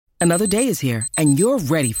Another day is here, and you're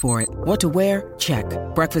ready for it. What to wear? Check.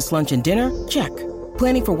 Breakfast, lunch, and dinner? Check.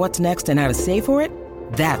 Planning for what's next and how to save for it?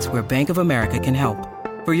 That's where Bank of America can help.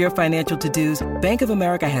 For your financial to-dos, Bank of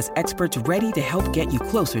America has experts ready to help get you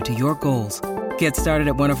closer to your goals. Get started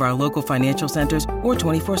at one of our local financial centers or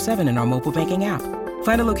 24/7 in our mobile banking app.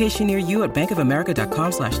 Find a location near you at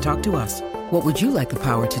bankofamerica.com/talktous. What would you like the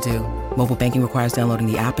power to do? Mobile banking requires downloading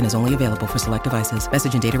the app and is only available for select devices.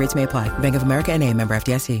 Message and data rates may apply. Bank of America N.A., member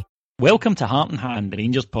FDIC. Welcome to Heart and Hand, the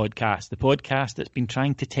Rangers podcast, the podcast that's been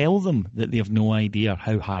trying to tell them that they have no idea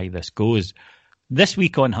how high this goes. This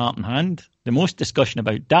week on Heart and Hand, the most discussion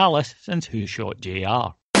about Dallas since Who Shot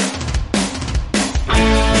JR.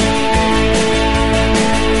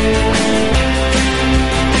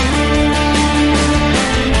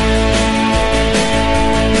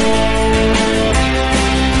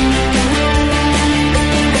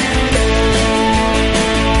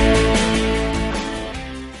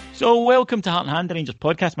 So welcome to Heart and Hand, the Rangers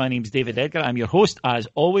podcast. My name's David Edgar. I'm your host as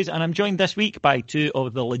always, and I'm joined this week by two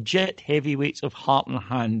of the legit heavyweights of Heart and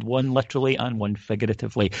Hand, one literally and one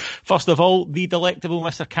figuratively. First of all, the delectable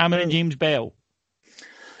Mr. Cameron James Bell.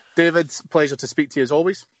 David, pleasure to speak to you as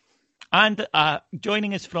always. And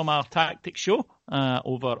joining us from our Tactics show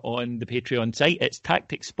over on the Patreon site, it's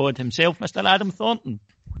Tactics Spod himself, Mr. Adam Thornton.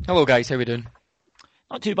 Hello guys, how we doing?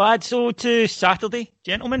 Not too bad. So to Saturday,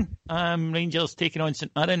 gentlemen, Rangers taking on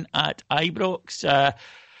St Mirren at Ibrox.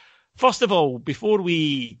 First of all, before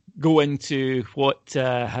we go into what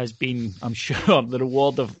has been, I'm sure, the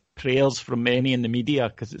reward of prayers from many in the media,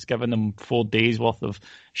 because it's given them 4 days worth of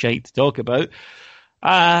shite to talk about,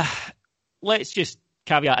 let's just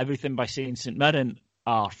caveat everything by saying St Mirren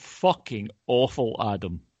are fucking awful,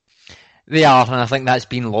 Adam. They are, and I think that's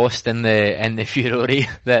been lost in the furore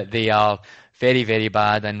that they are very, very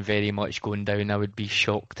bad and very much going down. I would be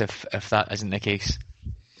shocked if that isn't the case.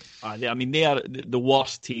 I mean, they are the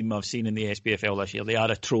worst team I've seen in the SPFL this year. They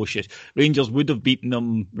are atrocious. Rangers would have beaten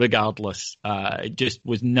them regardless. It just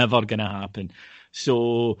was never going to happen.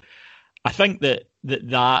 So I think that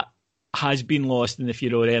has been lost in the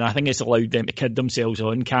furore, and I think it's allowed them to kid themselves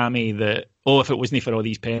on, Cammy, that, if it wasn't for all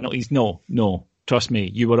these penalties. No. Trust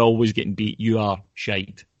me, you were always getting beat. You are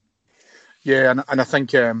shite. Yeah, and I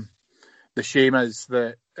think the shame is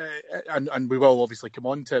that, and we will obviously come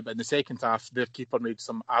on to it, but in the second half, their keeper made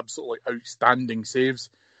some absolutely outstanding saves.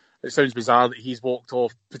 It sounds bizarre that he's walked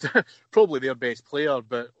off, probably their best player,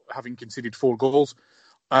 but having conceded 4 goals.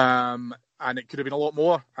 And it could have been a lot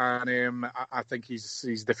more. And I think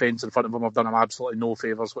his defence in front of him have done him absolutely no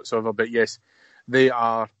favours whatsoever. But yes, they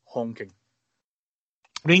are honking.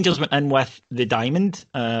 Rangers went in with the diamond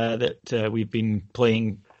that we've been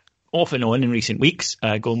playing off and on in recent weeks,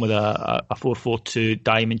 going with a 4-4-2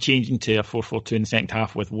 diamond, changing to a 4-4-2 in the second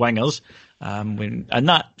half with wingers, and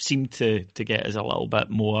that seemed to get us a little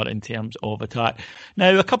bit more in terms of attack.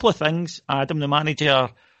 Now, a couple of things. Adam, the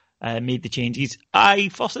manager, made the changes. I,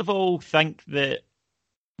 first of all, think that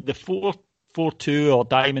the 4-4-2 or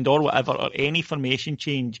diamond or whatever, or any formation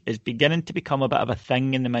change, is beginning to become a bit of a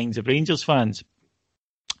thing in the minds of Rangers fans.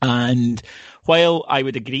 And while I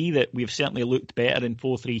would agree that we've certainly looked better in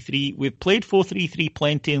 4-3-3, we've played 4-3-3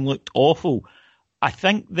 plenty and looked awful. I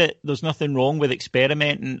think that there's nothing wrong with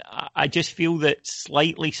experimenting. I just feel that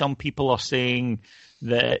slightly some people are saying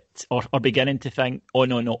that, or are beginning to think, oh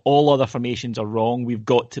no, all other formations are wrong, we've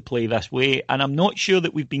got to play this way. And I'm not sure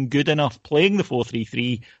that we've been good enough playing the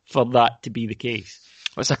 4-3-3 for that to be the case.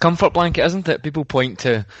 Well, it's a comfort blanket, isn't it? People point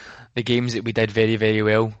to the games that we did very, very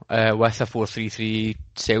well with a 4-3-3,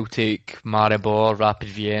 Celtic, Maribor, Rapid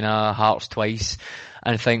Vienna, Hearts twice,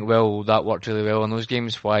 and think, well, that worked really well in those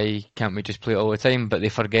games, why can't we just play it all the time? But they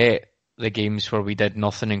forget the games where we did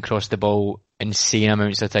nothing and crossed the ball insane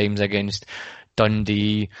amounts of times against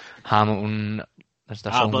Dundee, Hamilton, there's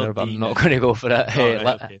a song there, but I'm not going to go for it.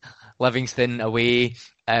 Okay. Livingston away.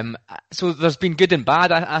 So there's been good and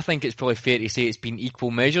bad. I think it's probably fair to say it's been equal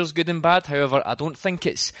measures good and bad. However, I don't think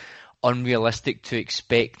it's unrealistic to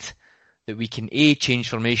expect that we can A, change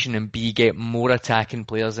formation, and B, get more attacking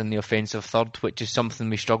players in the offensive third, which is something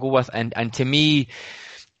we struggle with. And to me,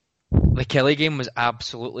 the Kelly game was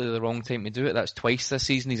absolutely the wrong time to do it. That's twice this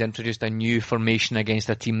season he's introduced a new formation against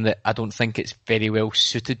a team that I don't think it's very well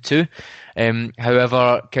suited to.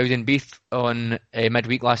 However, Cowdenbeath on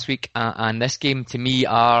midweek last week and this game, to me,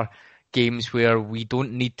 are games where we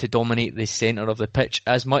don't need to dominate the centre of the pitch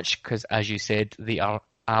as much, because, as you said, they are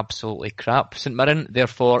absolutely crap, St Mirren.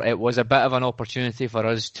 Therefore, it was a bit of an opportunity for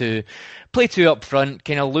us to play two up front,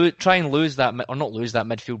 kind of try and lose that, or not lose that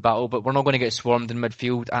midfield battle, but we're not going to get swarmed in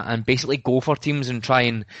midfield, and basically go for teams and try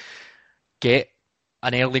and get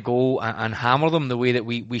an early goal and hammer them the way that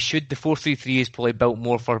we should. The 4-3-3 is probably built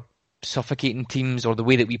more for suffocating teams, or the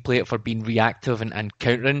way that we play it for being reactive and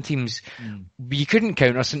countering teams. You couldn't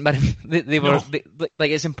counter St Mirren. They were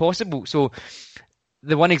like, it's impossible. So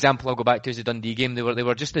the one example I'll go back to is the Dundee game. They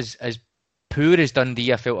were just as poor as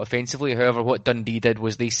Dundee, I felt, offensively. However, what Dundee did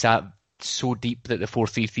was they sat so deep that the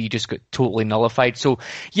 4-3-3 just got totally nullified. So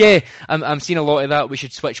yeah, I'm seeing a lot of that. We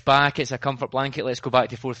should switch back. It's a comfort blanket. Let's go back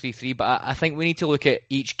to 4-3-3. But I think we need to look at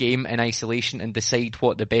each game in isolation and decide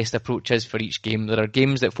what the best approach is for each game. There are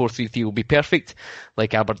games that 4-3-3 will be perfect,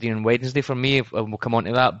 like Aberdeen on Wednesday for me, and we'll come on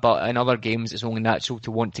to that. But in other games, it's only natural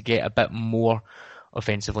to want to get a bit more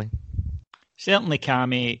offensively. Certainly,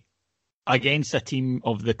 Cammy, against a team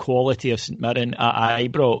of the quality of St Mirren at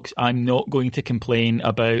Ibrox, I'm not going to complain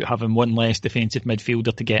about having one less defensive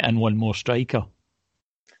midfielder to get in one more striker.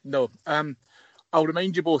 No. I'll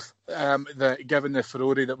remind you both that given the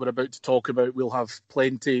furore that we're about to talk about, we'll have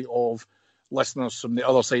plenty of listeners from the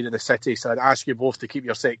other side of the city, so I'd ask you both to keep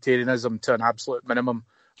your sectarianism to an absolute minimum.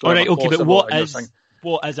 All right, okay, but what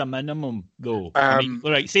is a minimum, though?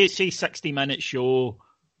 Say 60 minute show,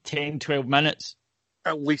 10, 12 minutes.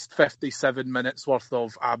 At least 57 minutes worth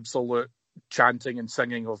of absolute chanting and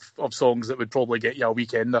singing of songs that would probably get you a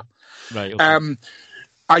weekender. Right. Okay.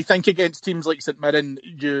 I think against teams like St Mirren,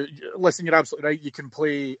 you're absolutely right. You can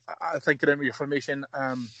play, I think, around with your formation.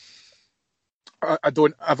 I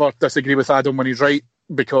don't ever disagree with Adam when he's right,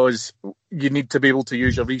 because you need to be able to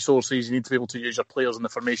use your resources. You need to be able to use your players in the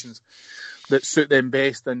formations that suit them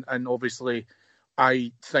best. And obviously,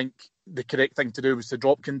 I think the correct thing to do was to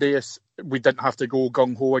drop Candeias. We didn't have to go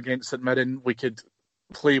gung-ho against St Mirren. We could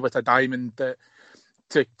play with a diamond that,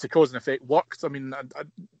 to cause and effect, worked. I mean,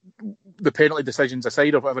 the penalty decisions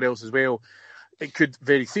aside, or whatever else as well, it could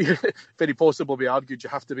very possibly be argued you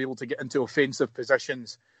have to be able to get into offensive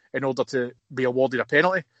positions in order to be awarded a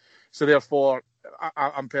penalty. So therefore,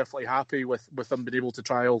 I'm perfectly happy with them being able to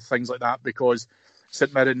trial things like that, because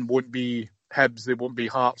St Mirren won't be Hibs, they won't be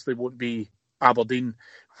Hearts, they won't be Aberdeen,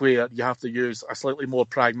 where you have to use a slightly more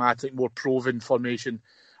pragmatic, more proven formation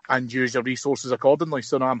and use your resources accordingly.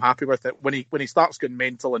 So no, I'm happy with it. When he starts going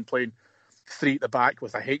mental and playing three at the back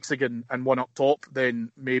with a hexagon and one up top,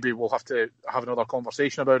 then maybe we'll have to have another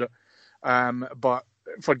conversation about it. But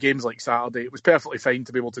for games like Saturday, it was perfectly fine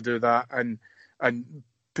to be able to do that and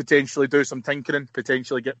potentially do some tinkering,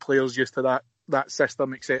 potentially get players used to that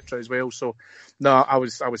system, etc. as well. So no, I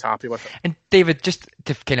was happy with it. And David, just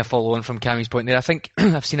to kind of follow on from Cammy's point there, I think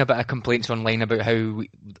I've seen a bit of complaints online about how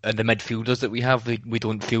the midfielders that we have, we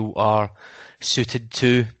don't feel are suited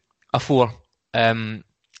to a 4.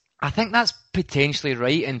 I think that's potentially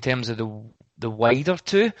right in terms of the wider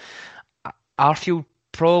 2. Arfield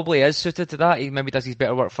probably is suited to that. He maybe does his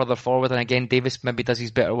better work further forward, and again, Davis maybe does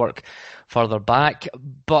his better work further back,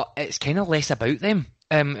 but it's kind of less about them.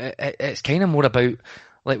 It's kind of more about,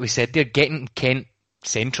 like we said, they're getting Kent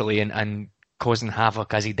centrally and causing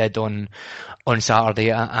havoc as he did on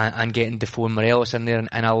Saturday, and getting Defoe and Morelos in there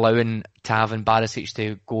and allowing Tav and Barisic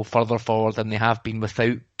to go further forward than they have been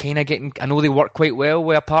without kind of getting... I know they work quite well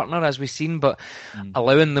with a partner, as we've seen, but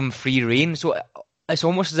allowing them free rein. So it's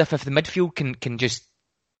almost as if the midfield can just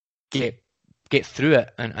get through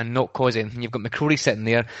it and not cause anything. You've got McCrory sitting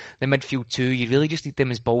there, the midfield too. You really just need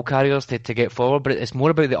them as ball carriers to get forward, but it's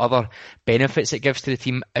more about the other benefits it gives to the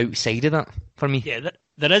team outside of that, for me. Yeah,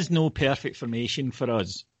 there is no perfect formation for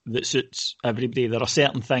us that suits everybody. There are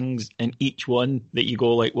certain things in each one that you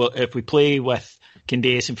go like, well, if we play with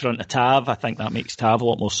Candeias in front of Tav, I think that makes Tav a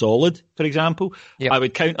lot more solid, for example. Yep. I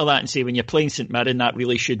would counter that and say when you're playing St Mirren, that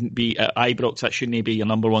really shouldn't be, at Ibrox, that shouldn't be your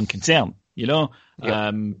number one concern. You know,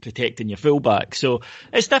 protecting your fullback. So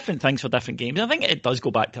it's different things for different games. I think it does go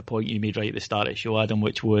back to a point you made right at the start of the show, Adam,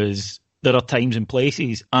 which was there are times and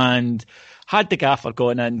places. And had the gaffer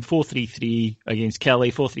gone in 4-3-3 against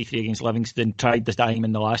Kelly, 4-3-3 against Livingston, tried this time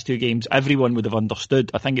in the last 2 games, everyone would have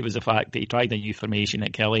understood. I think it was the fact that he tried a new formation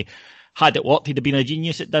at Kelly. Had it worked, he'd have been a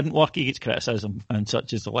genius. It didn't work. He gets criticism, and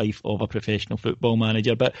such is the life of a professional football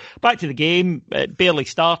manager. But back to the game, it barely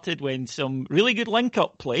started when some really good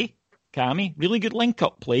link-up play, Cammy, really good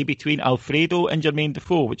link-up play between Alfredo and Jermaine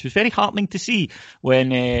Defoe, which was very heartening to see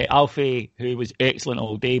when Alfie, who was excellent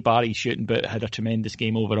all day, Barry's shooting, but had a tremendous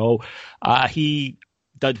game overall. He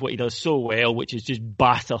did what he does so well, which is just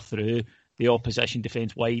batter through the opposition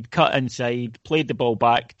defence wide, cut inside, played the ball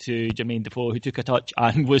back to Jermaine Defoe, who took a touch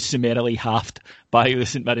and was summarily halved by the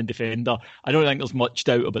St Mirren defender. I don't think there's much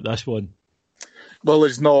doubt about this one. Well,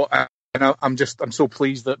 there's not. And I'm so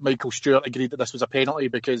pleased that Michael Stewart agreed that this was a penalty,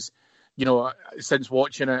 because, you know, since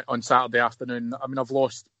watching it on Saturday afternoon, I mean, I've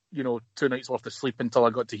lost 2 nights worth of sleep until I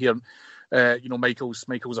got to hear,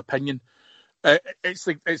 Michael's opinion. It's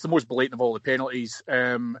the most blatant of all the penalties.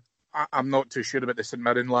 I'm not too sure about the St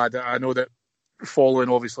Mirren lad. I know that following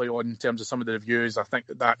obviously on in terms of some of the reviews, I think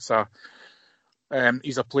that's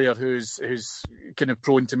he's a player who's kind of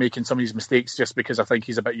prone to making some of these mistakes just because I think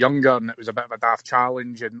he's a bit younger and it was a bit of a daft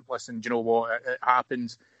challenge. And listen, do you know what? It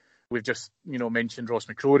happens. We've just mentioned Ross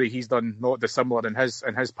McCrory. He's done not dissimilar in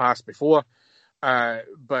his past before.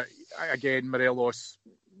 But again, Morelos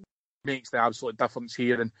makes the absolute difference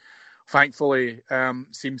here, and thankfully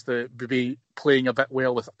seems to be playing a bit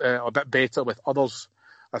better with others.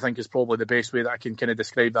 I think is probably the best way that I can kind of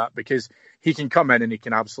describe that, because he can come in and he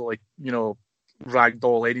can absolutely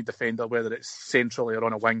ragdoll any defender, whether it's centrally or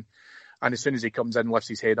on a wing. And as soon as he comes in, lifts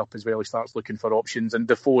his head up as well, he starts looking for options. And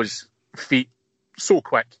Defoe's feet so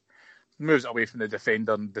quick, moves it away from the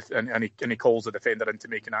defender, and he calls the defender into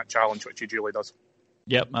making that challenge, which he duly does.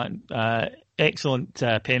 Yep, man. Excellent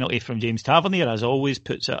penalty from James Tavernier, as always,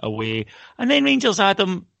 puts it away. And then Rangers,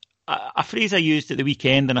 Adam, a phrase I used at the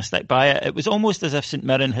weekend and I stick by it, it was almost as if St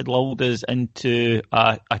Mirren had lulled us into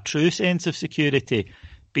a true sense of security,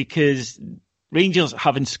 because Rangers,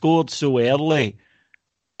 having scored so early,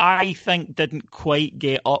 I think didn't quite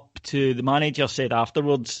get up to, the manager said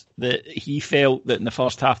afterwards that he felt that in the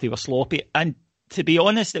first half they were sloppy. And to be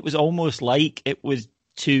honest, it was almost like it was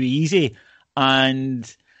too easy. And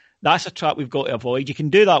that's a trap we've got to avoid. You can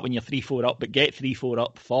do that when you're 3-4 up, but get 3-4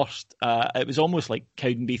 up first. It was almost like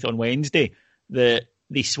Cowdenbeath on Wednesday, that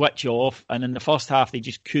they switch off. And in the first half, they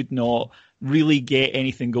just could not really get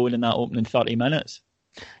anything going in that opening 30 minutes.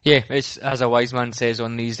 Yeah, it's as a wise man says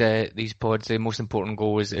on these pods, the most important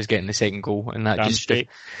goal is getting the second goal, and that Damn just straight.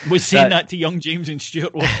 Was saying that to young James and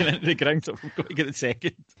Stuart walking into the ground, so we've got to get the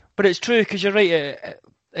second. But it's true, because you're right.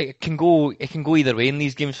 It can go either way in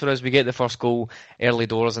these games for us. We get the first goal early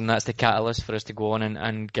doors, and that's the catalyst for us to go on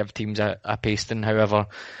and give teams a pasting. However,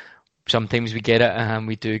 sometimes we get it and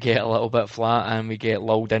we do get a little bit flat, and we get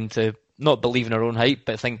lulled into not believing our own hype,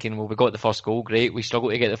 but thinking, well, we got the first goal, great. We struggle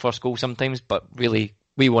to get the first goal sometimes, but really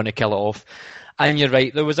we want to kill it off. And you're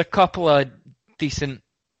right, there was a couple of decent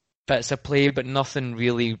bits of play, but nothing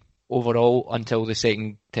really overall until the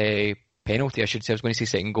second penalty, I should say. I was going to say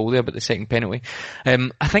second goal there, but the second penalty.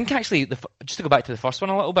 I think actually, just to go back to the first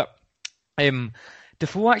one a little bit,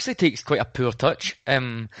 Defoe actually takes quite a poor touch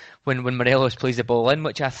when Morelos plays the ball in,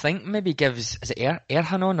 which I think maybe gives, is it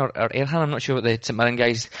Erhan or Erhan? I'm not sure what the St Mirren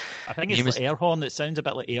guys. I think it's like Airhorn. It sounds a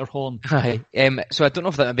bit like Airhorn. So I don't know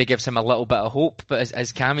if that maybe gives him a little bit of hope, but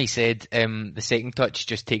as Cammy said, the second touch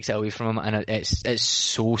just takes it away from him, and it's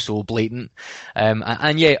so blatant.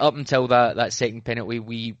 And yeah, up until that second penalty,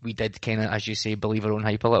 we did kind of, as you say, believe our own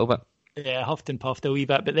hype a little bit. Yeah, huffed and puffed a wee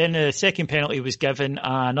bit. But then the second penalty was given,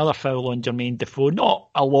 another foul on Jermaine Defoe. Not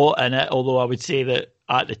a lot in it, although I would say that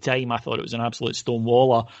at the time I thought it was an absolute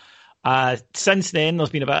stonewaller. Since then, there's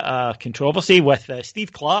been a bit of controversy with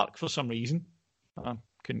Steve Clarke for some reason. I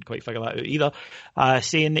couldn't quite figure that out either.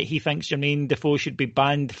 Saying that he thinks Jermaine Defoe should be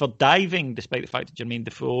banned for diving, despite the fact that Jermaine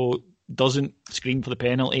Defoe doesn't scream for the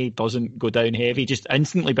penalty, doesn't go down heavy, just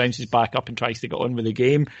instantly bounces back up and tries to get on with the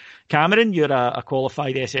game. Cameron, you're a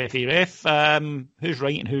qualified SFA ref. Who's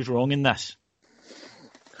right and who's wrong in this?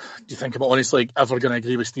 Do you think I'm honestly ever going to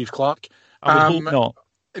agree with Steve Clarke? I would hope not.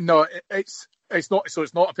 No, it's not. So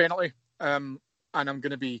it's not a penalty, and I'm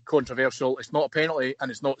going to be controversial. It's not a penalty,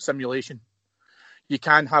 and it's not simulation. You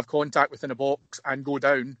can have contact within a box and go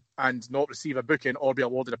down and not receive a booking or be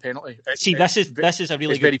awarded a penalty. This is a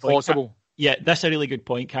really good very point. Possible. Yeah, that's a really good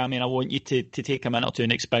point, Cammy, and I want you to take a minute or two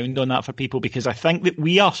and expound on that for people, because I think that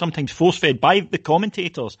we are sometimes force-fed by the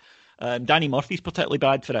commentators. Danny Murphy's particularly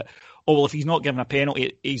bad for it. Oh, well, if he's not given a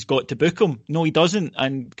penalty, he's got to book him. No, he doesn't.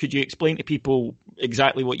 And could you explain to people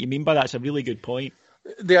exactly what you mean by that? It's a really good point.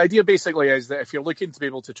 The idea basically is that if you're looking to be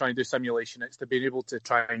able to try and do simulation, it's to be able to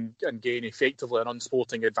try and gain effectively an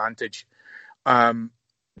unsporting advantage.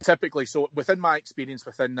 Typically, so within my experience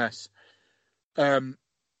within this,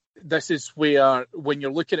 this is where when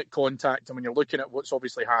you're looking at contact and when you're looking at what's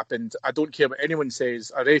obviously happened, I don't care what anyone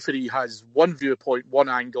says, a referee has one viewpoint, one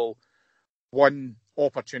angle, one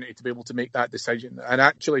opportunity to be able to make that decision. And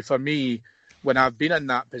actually for me, when I've been in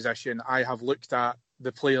that position, I have looked at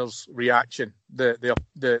the player's reaction, the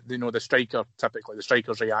striker, typically the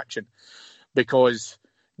striker's reaction, because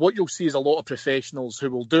what you'll see is a lot of professionals who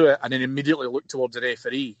will do it and then immediately look towards the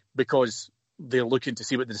referee because they're looking to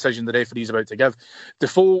see what the decision the referee is about to give.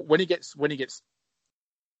 Defoe, when he gets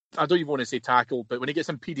I don't even want to say tackle, but when he gets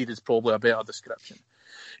impeded is probably a better description.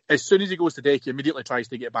 As soon as he goes to deck, he immediately tries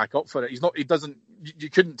to get back up for it. You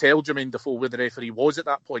couldn't tell Jermaine Defoe where the referee was at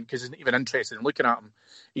that point because he's not even interested in looking at him.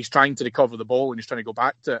 He's trying to recover the ball and he's trying to go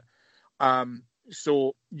back to it.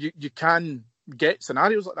 So you can get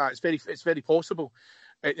scenarios like that. It's very possible.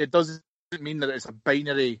 It doesn't mean that it's a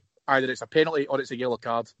binary, either it's a penalty or it's a yellow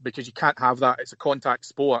card, because you can't have that. It's a contact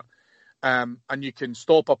sport. And you can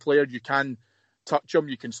stop a player, you can touch him,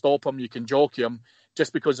 you can stop him, you can jockey him.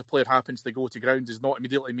 Just because the player happens to go to ground does not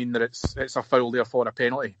immediately mean that it's a foul, therefore a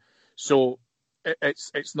penalty. So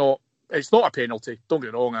it's not a penalty. Don't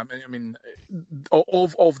get me wrong. I mean,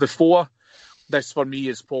 of the four, this for me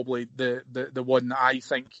is probably the one that I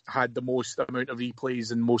think had the most amount of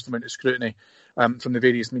replays and most amount of scrutiny from the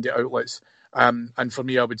various media outlets. And for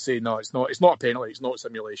me, I would say no, it's not a penalty. It's not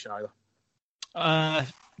simulation either.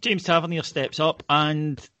 James Tavernier steps up,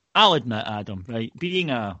 and I'll admit, Adam, right, being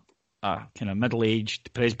a kind of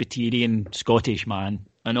middle-aged Presbyterian Scottish man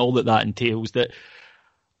and all that entails, that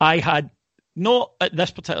I had, not at this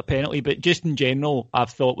particular penalty, but just in general, I've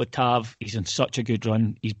thought with Tav, he's in such a good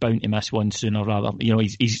run, he's bound to miss one sooner rather. You know,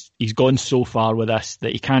 he's gone so far with this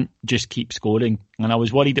that he can't just keep scoring, and I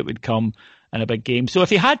was worried it would come in a big game. So if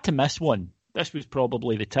he had to miss one, this was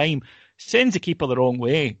probably the time. Sends the keeper the wrong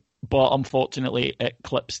way, but unfortunately it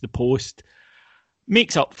clips the post.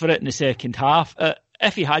 Makes up for it in the second half.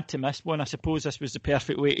 If he had to miss one, I suppose this was the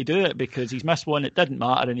perfect way to do it, because he's missed one, it didn't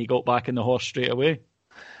matter, and he got back in the horse straight away.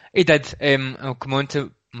 He did. I'll come on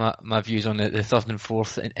to my views on the third and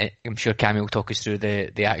fourth. I'm sure Cammy will talk us through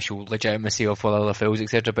the actual legitimacy of all other fouls,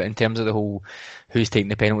 etc. But in terms of the whole who's taking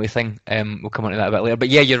the penalty thing, we'll come on to that a bit later. But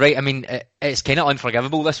yeah, you're right. I mean, it's kind of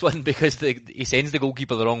unforgivable, this one, because he sends the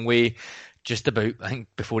goalkeeper the wrong way just about, I think,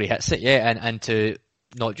 before he hits it, and to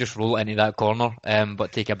not just roll it into that corner,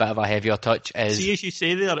 but take a bit of a heavier touch. See, as you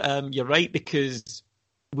say there, you're right, because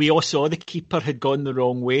we all saw the keeper had gone the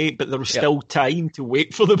wrong way, but there was still time to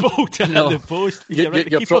wait for the ball to hit the post.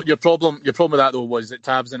 Your problem with that, though, was that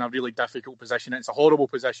Tab's in a really difficult position. It's a horrible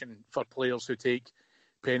position for players who take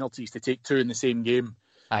penalties to take two in the same game.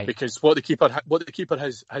 Aye. Because what the keeper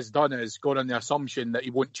has done is gone on the assumption that he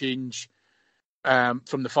won't change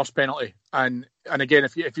from the first penalty, and again,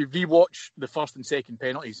 if you rewatch the first and second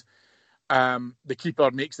penalties, the keeper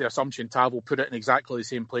makes the assumption Tav will put it in exactly the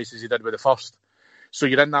same place as he did with the first. So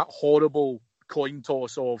you're in that horrible coin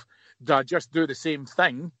toss of, do I just do the same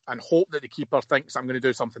thing and hope that the keeper thinks I'm going to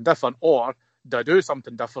do something different, or do I do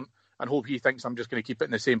something different and hope he thinks I'm just going to keep it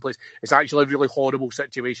in the same place? It's actually a really horrible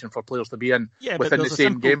situation for players to be in within the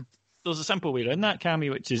same game. There's a simple way around that, Cammy,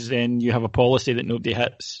 which is then you have a policy that nobody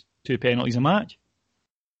hits two penalties a match.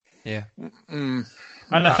 Yeah. And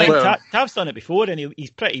I think Tav's done it before, and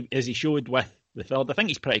he's pretty, as he showed with the third, I think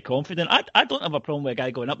he's pretty confident. I don't have a problem with a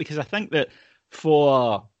guy going up, because I think that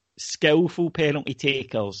for skillful penalty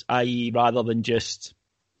takers, i.e. rather than just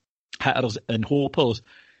hitters and hopers,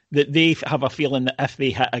 that they have a feeling that if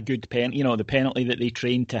they hit a good penalty, the penalty that they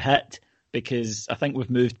train to hit, because I think we've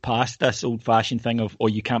moved past this old-fashioned thing of,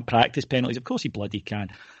 you can't practice penalties. Of course you bloody can.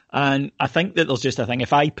 And I think that there's just a thing,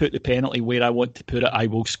 if I put the penalty where I want to put it, I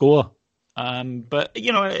will score. But,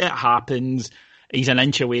 it happens. He's an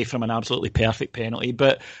inch away from an absolutely perfect penalty.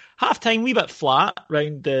 But half-time, wee bit flat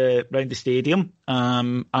round the stadium.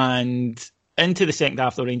 And into the second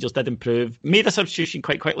half, the Rangers did improve. Made a substitution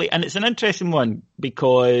quite quickly. And it's an interesting one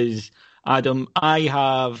because, Adam, I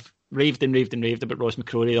have raved about Ross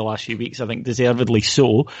McCrory the last few weeks, I think deservedly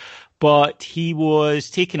so. But he was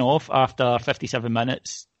taken off after 57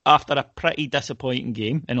 minutes, after a pretty disappointing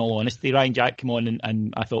game, in all honesty. Ryan Jack came on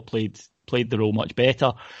and I thought played the role much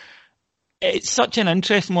better. It's such an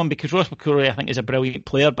interesting one because Ross McCrory, I think, is a brilliant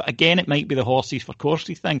player, but again, it might be the horses for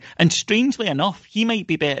courses thing. And strangely enough, he might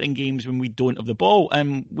be better in games when we don't have the ball.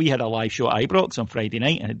 We had a live show at Ibrox on Friday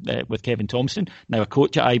night with Kevin Thompson, now a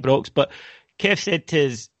coach at Ibrox, but Kev said to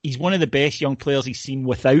us, he's one of the best young players he's seen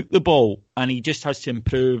without the ball, and he just has to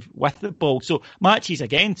improve with the ball. So matches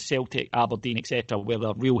against Celtic, Aberdeen, etc., where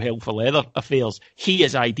they're real hell for leather affairs, he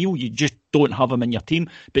is ideal. You just don't have him in your team.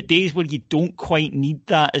 But days where you don't quite need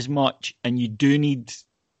that as much, and you do need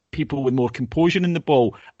people with more composure in the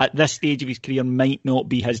ball, at this stage of his career might not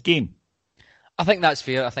be his game. I think that's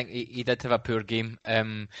fair. I think he did have a poor game.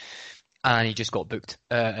 And he just got booked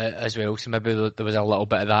as well, so maybe there was a little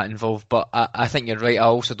bit of that involved. But I think you're right. I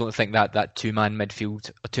also don't think that two-man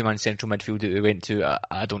central midfield that we went to,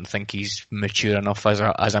 I don't think he's mature enough as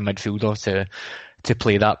a midfielder to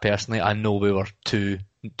play that personally. I know we were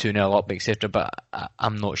 2-0 up, etc., but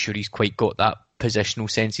I'm not sure he's quite got that positional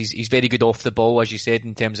sense. He's very good off the ball, as you said,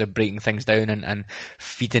 in terms of breaking things down and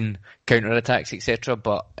feeding counter-attacks, etc.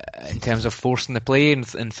 But in terms of forcing the play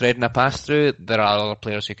and threading a pass through, there are other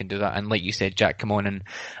players who can do that. And like you said, Jack come on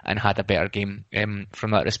and had a better game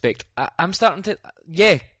from that respect. I'm starting to,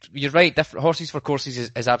 yeah, you're right, different horses for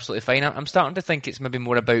courses is absolutely fine. I'm starting to think it's maybe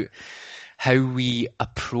more about how we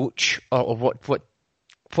approach or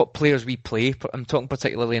what players we play. I'm talking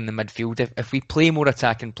particularly in the midfield. If we play more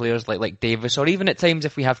attacking players like Davis, or even at times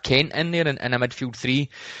if we have Kent in there in a midfield three,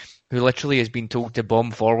 who literally has been told to bomb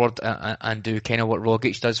forward and do kind of what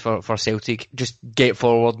Rogic does for Celtic, just get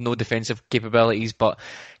forward, no defensive capabilities, but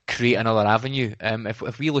create another avenue.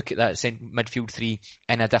 If we look at that midfield three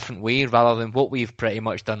in a different way, rather than what we've pretty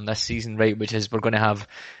much done this season, right, which is we're going to have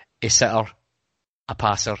a sitter, a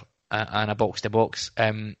passer, and a box-to-box,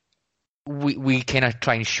 we kind of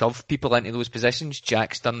try and shove people into those positions.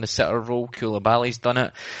 Jack's done the sitter role, Koulibaly's done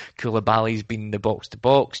it. Koulibaly's been the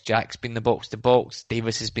box-to-box, Jack's been the box-to-box,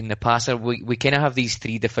 Davis has been the passer. We kind of have these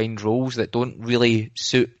three defined roles that don't really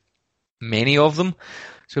suit many of them.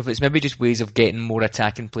 So if it's maybe just ways of getting more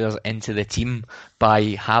attacking players into the team by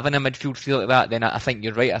having a midfield three like that, then I think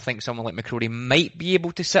you're right. I think someone like McCrory might be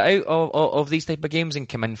able to sit out of these type of games and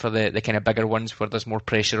come in for the kind of bigger ones where there's more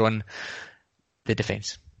pressure on the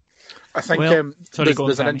defence. I think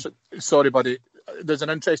sorry, buddy. There's an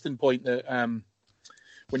interesting point that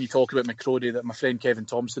when you talk about McCrory that my friend Kevin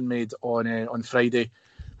Thompson made on Friday,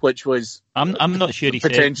 which was I'm not sure he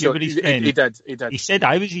said you were his friend. He did. He said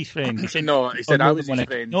I was his friend. He said no. He said I was his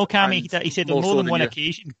friend. No, Cammy. He said on more than one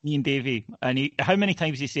occasion, me and Davey. And how many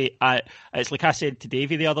times he say? It's like I said to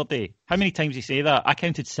Davey the other day. How many times he say that? I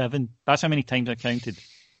counted 7. That's how many times I counted.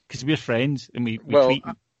 Because we're friends and we tweet.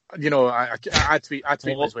 You know, I tweet as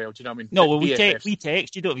well. Do you know what I mean? No, well, we text.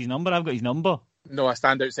 You don't have his number. I've got his number. No, I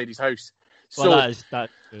stand outside his house. Well,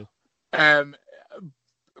 that's true.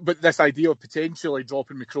 But this idea of potentially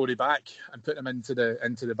dropping McCrory back and putting him into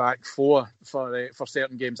the back four for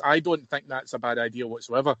certain games, I don't think that's a bad idea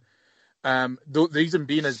whatsoever. The reason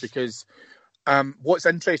being is because what's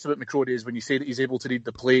interesting about McCrory is when you say that he's able to read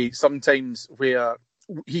the play, sometimes where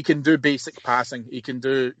he can do basic passing, he can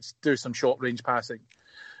do some short range passing.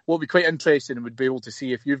 What would be quite interesting and would be able to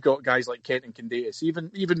see if you've got guys like Kent and Candatis,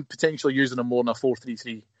 even potentially using them more in a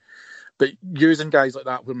 4-3-3, but using guys like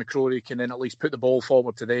that where McCrory can then at least put the ball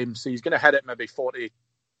forward to them. So he's going to hit it maybe 40,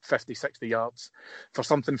 50, 60 yards for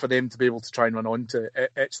something for them to be able to try and run onto.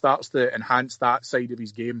 It starts to enhance that side of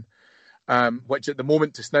his game, which at the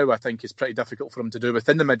moment just now I think is pretty difficult for him to do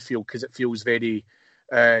within the midfield because it feels very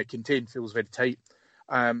contained, feels very tight.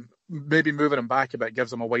 Maybe moving him back a bit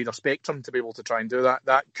gives him a wider spectrum to be able to try and do that.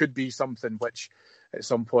 That could be something which at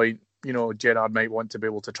some point, you know, Gerrard might want to be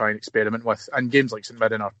able to try and experiment with. And games like St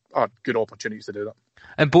Mirren are good opportunities to do that.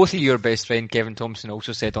 And both of your best friend, Kevin Thompson,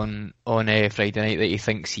 also said on Friday night that he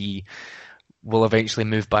thinks he will eventually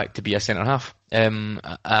move back to be a centre-half. And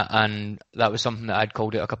that was something that I'd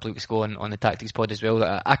called out a couple of weeks ago on the Tactics pod as well.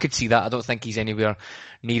 That I could see that. I don't think he's anywhere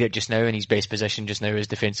near it just now, and his best position just now is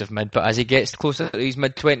defensive mid. But as he gets closer to his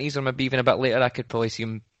mid-20s, or maybe even a bit later, I could probably see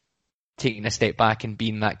him taking a step back and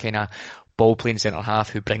being that kind of ball-playing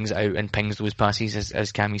centre-half who brings it out and pings those passes,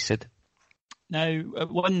 as Cammy said. Now,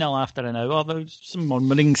 1-0 after an hour, there was some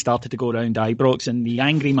murmuring started to go around Ibrox, and the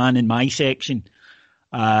angry man in my section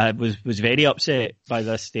was very upset by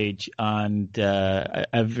this stage, and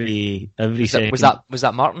every second. Was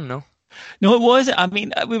that Martin? No, it wasn't. I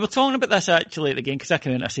mean, we were talking about this actually at the game because I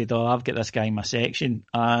came in and I said, "Oh, I've got this guy in my section,"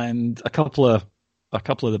 and a couple of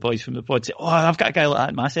the boys from the pod said, "Oh, I've got a guy like that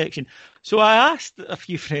in my section." So I asked a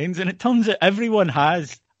few friends, and it turns out everyone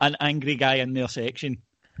has an angry guy in their section.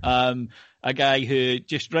 A guy who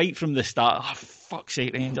just right from the start, oh, fuck's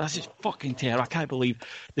sake, Rangers, this is fucking terrible. I can't believe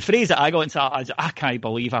the phrase that I got into that is, I can't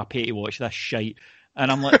believe I pay to watch this shite.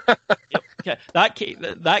 And I'm like, yep, that came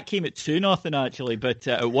at 2-0 actually, but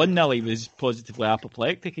at 1-0 he was positively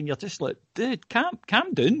apoplectic, and you're just like, dude, calm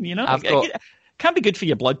down, you know. It can't be good for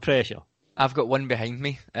your blood pressure. I've got one behind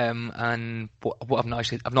me, and what I've not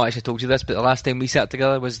actually told you this, but the last time we sat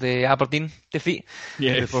together was the Aberdeen defeat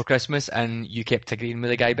before Christmas, and you kept agreeing with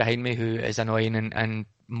the guy behind me who is annoying and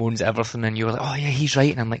moans at everything, and you were like, "Oh yeah, he's right,"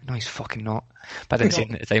 and I'm like, "No, he's fucking not." But I didn't say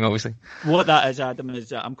it at the time, obviously. What that is, Adam, is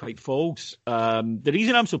that I'm quite false. The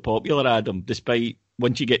reason I'm so popular, Adam, despite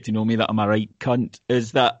once you get to know me that I'm a right cunt,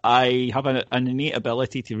 is that I have an innate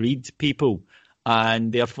ability to read people,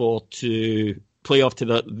 and therefore to play off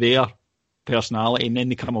to their personality, and then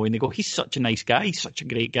they come away and they go, "He's such a nice guy, he's such a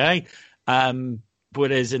great guy."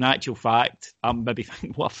 Whereas in actual fact, I'm maybe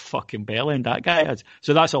thinking, what a fucking bellend that guy is.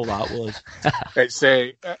 So that's all that was. It's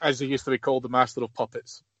as he used to be called, the master of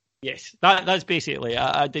puppets. Yes, that's basically.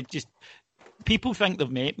 I did just. People think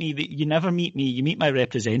they've met me. You never meet me. You meet my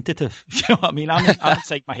representative. You know what I mean? I'm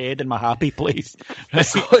inside my head in my happy place. Right?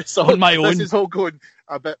 So on my own. This is all going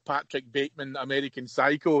a bit Patrick Bateman, American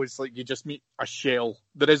Psycho. It's like you just meet a shell.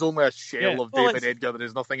 There is only a shell of David Edgar. There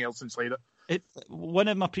is nothing else inside it. One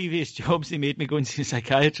of my previous jobs, they made me go and see a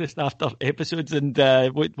psychiatrist after episodes, and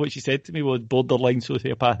what she said to me was borderline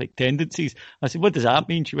sociopathic tendencies. I said, what does that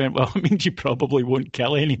mean? She went, well, it means you probably won't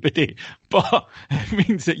kill anybody, but it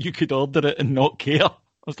means that you could order it and not care. I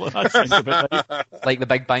was like, that sounds a bit right. Like the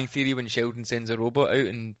Big Bang Theory when Sheldon sends a robot out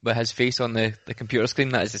and with his face on the computer screen,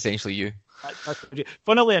 that is essentially you.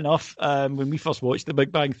 Funnily enough, when we first watched The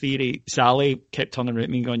Big Bang Theory, Sally kept turning around at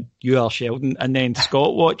me and going, you are Sheldon, and then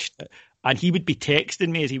Scott watched it. And he would be texting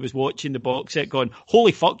me as he was watching the box set going,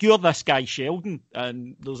 holy fuck, you're this guy Sheldon.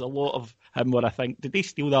 And there's a lot of him where I think, did they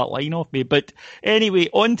steal that line off me? But anyway,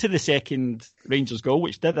 on to the second Rangers goal,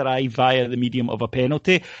 which did arrive via the medium of a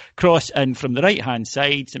penalty. Cross in from the right-hand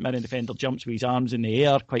side. St Mirren defender jumps with his arms in the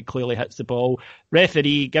air, quite clearly hits the ball.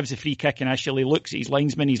 Referee gives a free kick initially, looks at his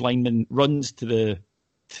linesman. His lineman runs to the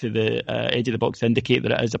edge of the box to indicate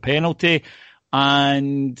that it is a penalty.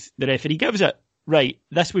 And the referee gives it. Right,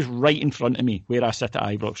 this was right in front of me where I sit at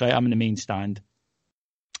Ibrox, right? I'm in the main stand.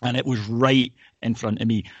 And it was right in front of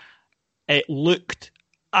me. It looked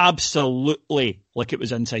absolutely like it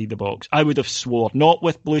was inside the box. I would have sworn, not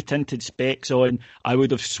with blue-tinted specs on, I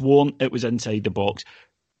would have sworn it was inside the box.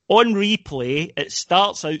 On replay, it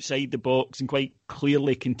starts outside the box and quite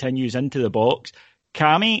clearly continues into the box.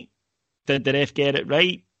 Cammy, did the ref get it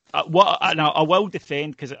right? I will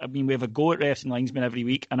defend, because I mean we have a go at refs and linesmen every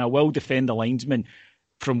week, and I will defend the linesman.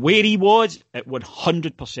 From where he was, it would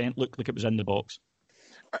 100% look like it was in the box.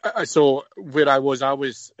 So where I was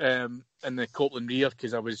in the Copeland rear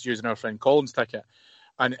because I was using our friend Colin's ticket,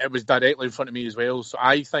 and it was directly in front of me as well. So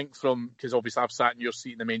I think because obviously I've sat in your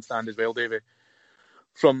seat in the main stand as well, Davey,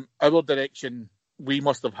 from our direction, we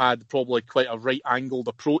must have had probably quite a right-angled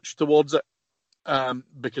approach towards it.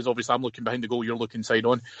 Because obviously I'm looking behind the goal, you're looking side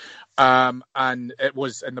on, and it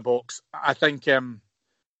was in the box. I think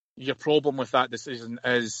your problem with that decision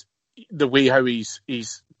is the way how he's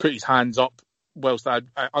put his hands up, whilst I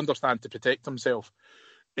understand to protect himself.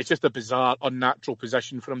 It's just a bizarre, unnatural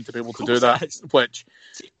position for him to be able to do that. Which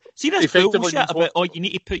see this bullshit about you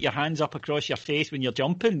need to put your hands up across your face when you're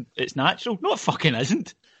jumping. It's natural. No, it fucking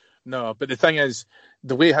isn't. No, but the thing is,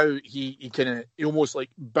 the way how he almost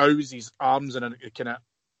like bows his arms in an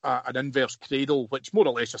inverse cradle, which more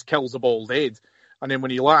or less just kills the ball dead. And then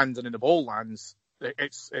when he lands and then the ball lands,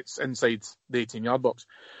 it's inside the 18-yard box.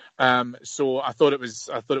 So I thought it was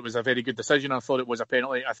a very good decision. I thought it was a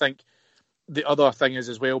penalty. I think the other thing is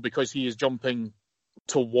as well, because he is jumping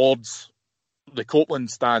towards the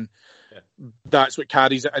Copeland stand, that's what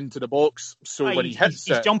carries it into the box. So when he hits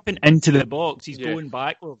he's jumping into the box, he's going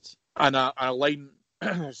backwards. And a line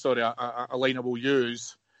I will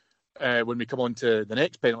use when we come on to the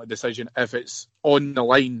next penalty decision. If it's on the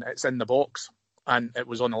line, it's in the box, and it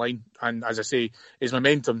was on the line. And as I say, his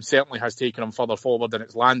momentum certainly has taken him further forward than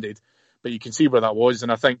it's landed. But you can see where that was,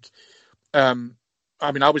 and I think, I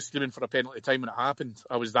was screaming for a penalty time when it happened.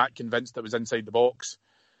 I was that convinced it was inside the box.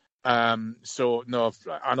 So no,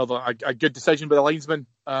 a good decision by the linesman.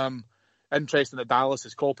 Interesting that Dallas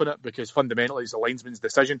is copping it because fundamentally it's the linesman's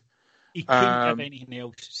decision. He couldn't give anything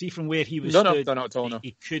else. See from where he was stood, no, not at all, no.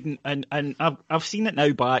 He couldn't, and I've seen it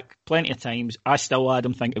now back plenty of times. I still had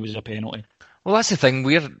him think it was a penalty. Well, that's the thing.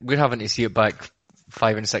 We're having to see it back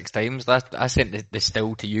 5 and 6 times. I sent the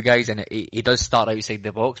still to you guys, and he does start outside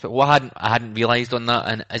the box. But what I hadn't realised on that,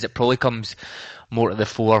 and as it probably comes more to the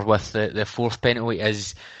fore with the fourth penalty,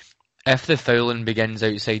 is if the fouling begins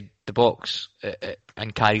outside the box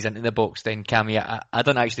and carries into the box, then Cammy, I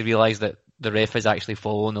didn't actually realise that the ref is actually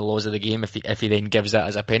following the laws of the game if he then gives it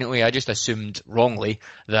as a penalty. I just assumed wrongly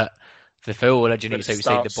that if the foul originates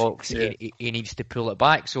outside the box, he needs to pull it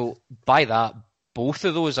back. So by that, both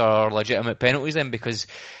of those are legitimate penalties then, because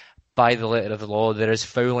by the letter of the law, there is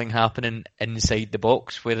fouling happening inside the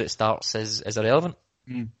box. Where it starts is irrelevant.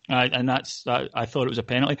 And I thought it was a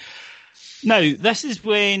penalty. Now, this is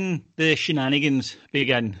when the shenanigans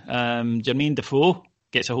begin. Jermaine Defoe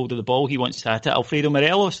gets a hold of the ball. He wants to hit it. Alfredo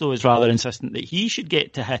Morelos, though, is rather insistent that he should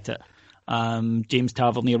get to hit it. James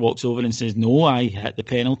Tavernier walks over and says, no, I hit the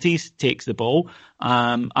penalties, takes the ball,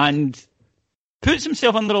 and puts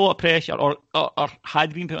himself under a lot of pressure, or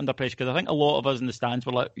had been put under pressure, because I think a lot of us in the stands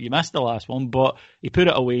were like, you missed the last one, but he put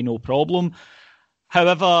it away, no problem.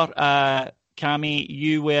 However, Cammy,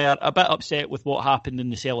 you were a bit upset with what happened in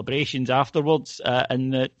the celebrations afterwards,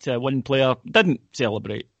 and that one player didn't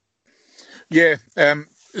celebrate. Yeah,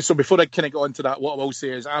 So before I kind of get on to that, what I will say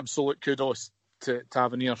is absolute kudos to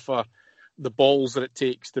Tavernier for the balls that it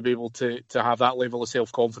takes to be able to have that level of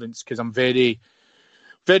self-confidence, because I'm very,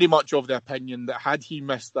 very much of the opinion that had he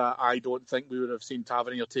missed that, I don't think we would have seen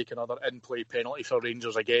Tavernier take another in-play penalty for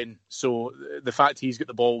Rangers again. So the fact he's got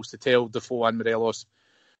the balls to tell Defoe and Morelos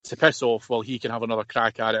to piss off while he can have another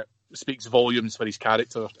crack at it speaks volumes for his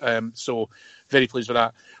character. So very pleased with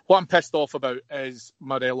that. What I'm pissed off about is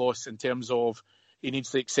Morelos in terms of he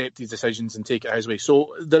needs to accept his decisions and take it his way.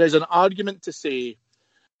 So there is an argument to say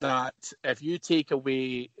that if you take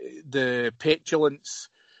away the petulance,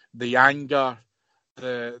 the anger,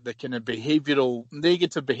 the kind of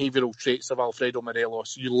negative behavioural traits of Alfredo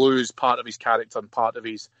Morelos, you lose part of his character and part of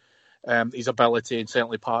his ability and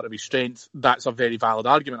certainly part of his strength. That's a very valid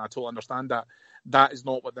argument. I totally understand that. That is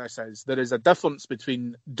not what this is. There is a difference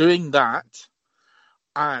between doing that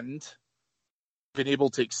and being able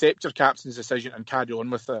to accept your captain's decision and carry on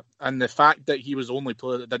with it. And the fact that he was the only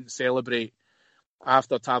player that didn't celebrate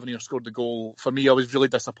after Tavernier scored the goal, for me, I was really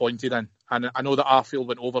disappointed in. And I know that Arfield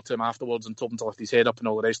went over to him afterwards and told him to lift his head up and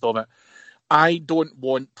all the rest of it. I don't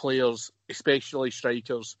want players, especially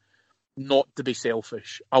strikers, not to be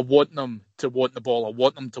selfish. I want them to want the ball. I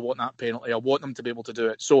want them to want that penalty. I want them to be able to do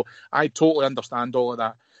it. So I totally understand all of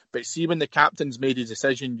that. But see, when the captain's made his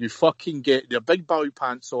decision, you fucking get your big bow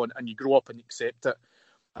pants on and you grow up and accept it.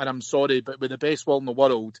 And I'm sorry, but with the best will in the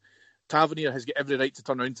world, Tavernier has got every right to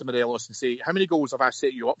turn around to Morelos and say, how many goals have I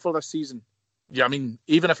set you up for this season? Yeah, I mean,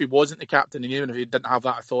 even if he wasn't the captain and even if he didn't have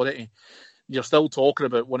that authority, you're still talking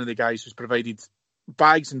about one of the guys who's provided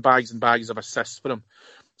bags and bags and bags of assists for him.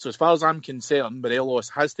 So as far as I'm concerned, Morelos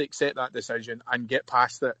has to accept that decision and get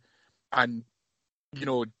past it and, you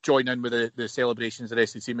know, join in with the celebrations of the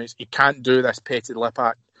rest of the teammates. He can't do this petty lip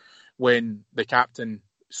act when the captain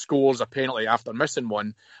scores a penalty after missing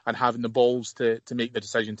one and having the balls to make the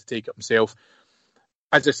decision to take it himself.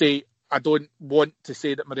 As I say, I don't want to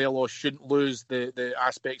say that Morelos shouldn't lose the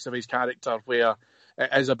aspects of his character where it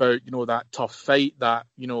is about, you know, that tough fight that,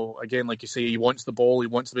 you know, again, like you say, he wants the ball, he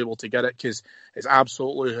wants to be able to get it because it's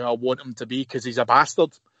absolutely who I want him to be because he's a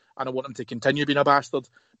bastard and I want him to continue being a bastard,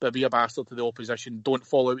 but be a bastard to the opposition. Don't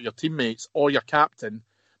fall out with your teammates or your captain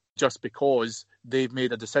just because they've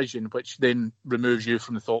made a decision which then removes you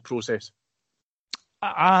from the thought process.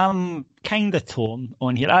 I'm kind of torn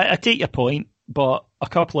on here. I take your point, but a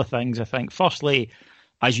couple of things, I think. Firstly,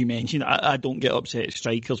 as you mentioned, I don't get upset at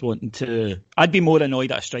strikers wanting to... I'd be more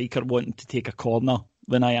annoyed at a striker wanting to take a corner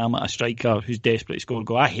than I am at a striker who's desperate to score a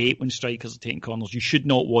goal. I hate when strikers are taking corners. You should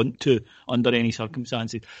not want to under any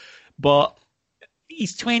circumstances. But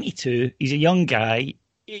he's 22. He's a young guy.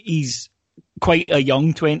 He's quite a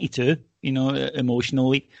young 22, you know,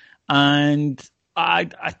 emotionally. And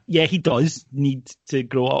yeah, he does need to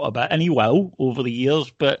grow up a bit, and he will over the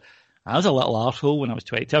years. But I was a little arsehole when I was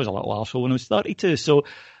 22. I was a little arsehole when I was 32. So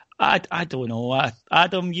I don't know.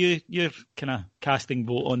 Adam, you're kind of casting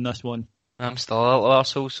vote on this one. I'm still a little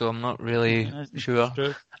arsehole, so I'm not really sure.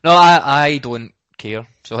 True. No, I don't care.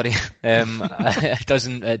 Sorry.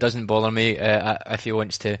 It doesn't bother me if he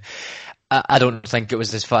wants to. I don't think it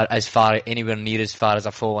was as far anywhere near as far as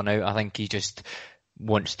I've fallen out. I think he just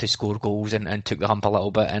wants to score goals and took the hump a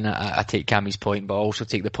little bit. And I take Cammy's point, but I also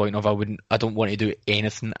take the point of I don't want to do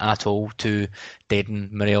anything at all to deaden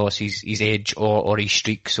Morelos his edge or his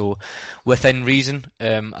streak. So within reason,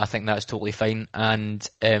 I think that's totally fine. And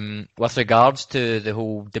with regards to the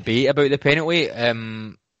whole debate about the penalty,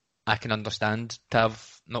 I can understand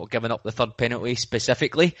Tav not giving up the third penalty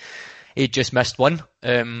specifically. He just missed one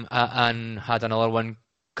and had another one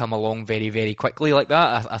come along very, very quickly like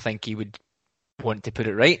that. I think he would want to put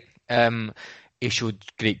it right. He showed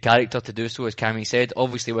great character to do so, as Cammy said.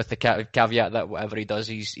 Obviously, with the caveat that whatever he does,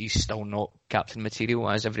 he's still not captain material,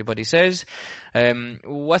 as everybody says.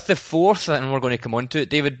 With the fourth, and we're going to come on to it,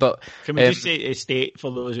 David, but... Can we just state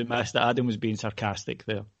for those who missed that Adam was being sarcastic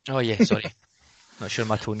there? Oh, yeah, sorry. Not sure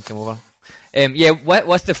my tone came over.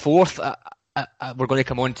 With the fourth... we're going to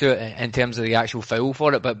come on to it in terms of the actual foul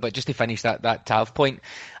for it, but just to finish that Tav point,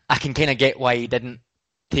 I can kind of get why he didn't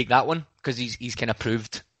take that one, because he's kind of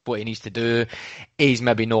proved what he needs to do. He's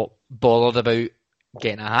maybe not bothered about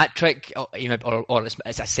getting a hat trick, or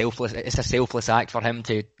it's a selfless act for him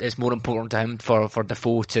to. It's more important to him for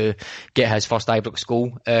Defoe to get his first Ibrox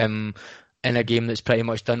goal in a game that's pretty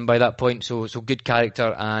much done by that point. So good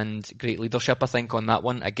character and great leadership, I think, on that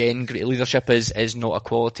one. Again, great leadership is not a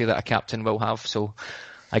quality that a captain will have. So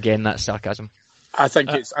again, that's sarcasm. I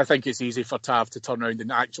think it's easy for Tav to turn around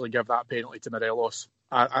and actually give that penalty to Morelos.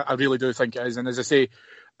 I really do think it is. And as I say,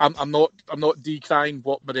 I'm not decrying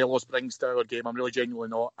what Morelos brings to our game. I'm really genuinely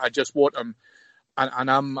not. I just want him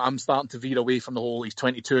I'm starting to veer away from the whole he's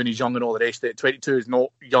 22 and he's young and all the rest of it. 22 is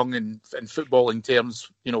not young in footballing terms,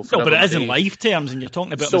 No, but it is in life terms, and you're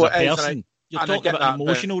talking about him as a person. You're talking about an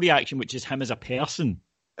emotional reaction, which is him as a person.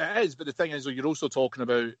 It is, but the thing is, you're also talking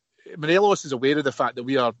about Morelos is aware of the fact that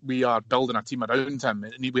we are building a team around him,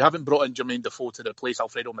 and we haven't brought in Jermaine Defoe to replace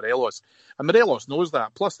Alfredo Morelos, and Morelos knows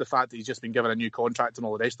that. Plus the fact that he's just been given a new contract and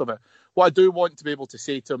all the rest of it. What I do want to be able to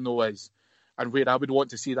say to him though is, and where I would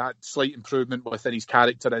want to see that slight improvement within his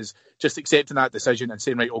character is just accepting that decision and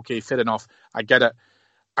saying, right, okay, fair enough, I get it.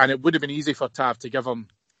 And it would have been easy for Tav to give him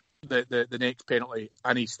the next penalty,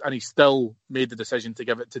 and he still made the decision to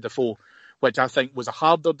give it to Defoe, which I think was a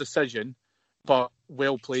harder decision, but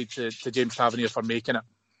well played to James Tavernier for making it.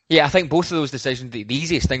 Yeah, I think both of those decisions, the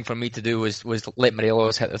easiest thing for me to do was let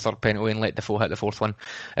Morelos hit the third penalty and let Defoe hit the fourth one.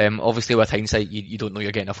 Obviously, with hindsight, you don't know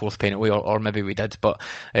you're getting a fourth penalty, or maybe we did, but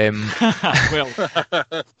well,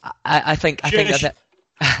 I think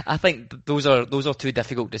those are two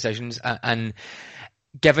difficult decisions, and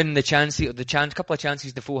given the couple of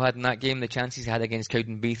chances Defoe had in that game, the chances he had against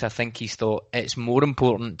Cowdenbeath, I think he's thought it's more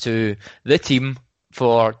important to the team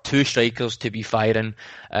for two strikers to be firing,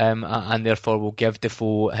 and therefore we'll give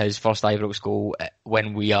Defoe his first Ibrox goal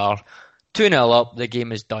when we are 2-0 up. The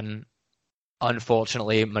game is done.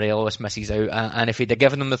 Unfortunately, Morelos misses out, and if he'd have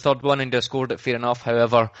given him the third one and scored it, fair enough.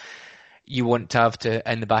 However, you want to have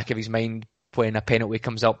in the back of his mind, when a penalty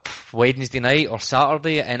comes up Wednesday night or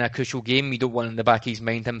Saturday in a crucial game, you don't want in the back of his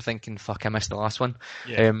mind him thinking, fuck, I missed the last one.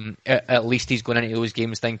 Yeah. At least he's going into those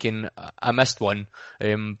games thinking, I missed one,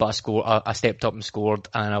 but I stepped up and scored,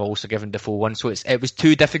 and I've also given Defoe one. So it was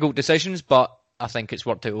two difficult decisions, but I think it's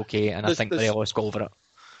worked out okay, and I think Morelos got over it.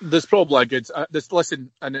 There's probably a good...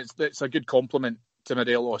 and it's a good compliment to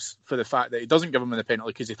Morelos for the fact that he doesn't give him the penalty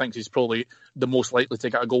because he thinks he's probably the most likely to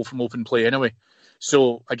get a goal from open play anyway.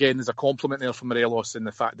 So, again, there's a compliment there from Morelos in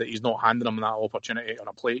the fact that he's not handing him that opportunity on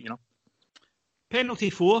a plate,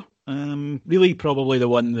 Penalty 4, really probably the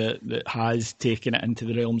one that has taken it into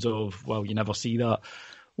the realms of, well, you never see that,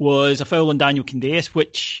 was a foul on Daniel Candeias,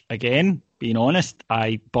 which, again, being honest,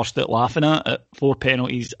 I burst out laughing at 4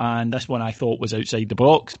 penalties, and this one I thought was outside the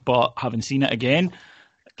box, but having seen it again,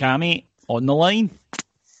 Cammy, on the line,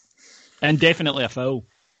 and definitely a foul.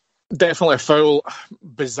 Definitely a foul.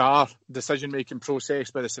 Bizarre decision-making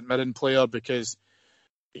process by the St Mirren player, because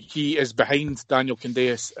he is behind Daniel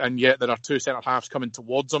Candeias, and yet there are two centre-halves coming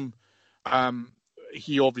towards him.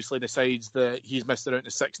 He obviously decides that he's missed out in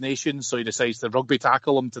the Six Nations, so he decides to rugby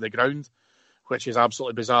tackle him to the ground, which is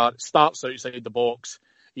absolutely bizarre. Starts outside the box.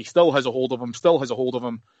 He still has a hold of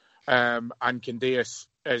him, and Candeias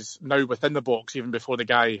is now within the box even before the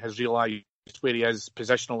guy has realised where he is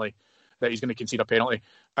positionally, that he's going to concede a penalty.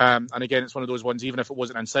 And again, it's one of those ones, even if it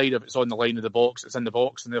wasn't inside, if it's on the line of the box, it's in the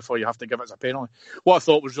box, and therefore you have to give it as a penalty. What I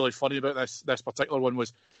thought was really funny about this particular one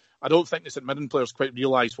was, I don't think the St Mirren players quite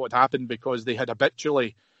realised what had happened, because they had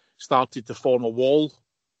habitually started to form a wall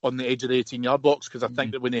on the edge of the 18-yard box, because I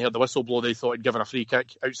think that when they heard the whistle blow, they thought he'd given a free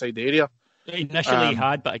kick outside the area. Initially he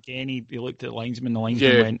had, but again, he looked at the linesman went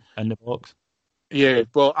in the box. Yeah,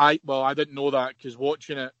 well, I didn't know that, because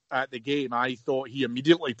watching it at the game, I thought he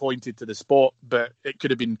immediately pointed to the spot, but it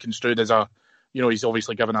could have been construed as he's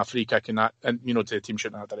obviously given a free kick in that, and to the team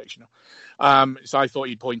shooting in that direction. So I thought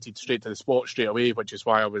he pointed straight to the spot straight away, which is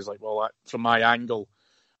why I was like, well, from my angle,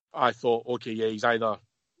 I thought, okay, yeah, he's either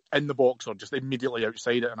in the box or just immediately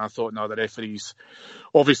outside it, and I thought, no, the referee's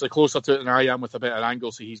obviously closer to it than I am with a better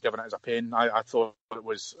angle, so he's given it as a pen. I thought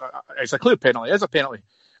it's a clear penalty. It is a penalty.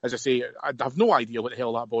 As I say, I have no idea what the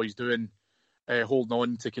hell that boy's doing, holding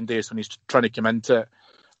on to Candeias when he's trying to come into it.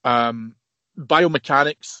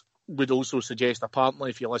 Biomechanics would also suggest, apparently,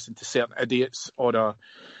 if you listen to certain idiots on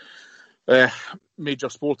a major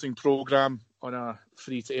sporting programme on a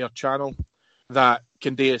free-to-air channel, that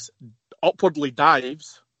Candeias upwardly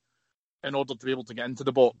dives in order to be able to get into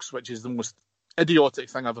the box, which is the most idiotic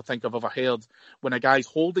thing I think I've ever heard. When a guy's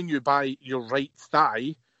holding you by your right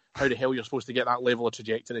thigh, how the hell you're supposed to get that level of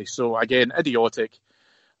trajectory? So again, idiotic.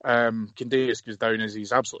 Candeias goes down, as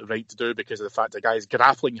he's absolutely right to do, because of the fact the guy's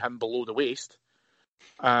grappling him below the waist.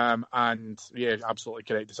 And yeah, absolutely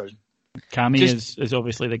correct decision. Cammy is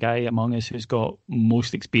obviously the guy among us who's got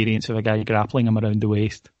most experience of a guy grappling him around the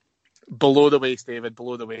waist. Below the waist, David,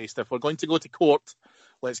 below the waist. If we're going to go to court,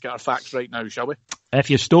 let's get our facts right now, shall we? If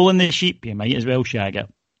you've stolen the sheep, you might as well shag it.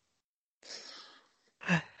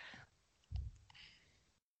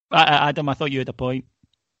 Adam, I thought you had a point.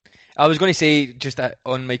 I was going to say, just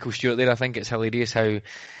on Michael Stewart there, I think it's hilarious how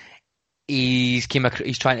he's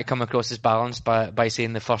trying to come across as balanced by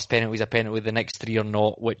saying the first penalty is a penalty, the next three are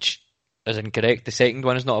not, which is incorrect. The second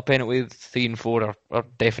one is not a penalty. 3 and 4 are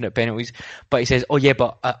definite penalties. But he says, "Oh yeah,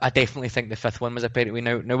 but I definitely think the fifth one was a penalty."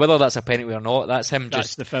 Now whether that's a penalty or not, that's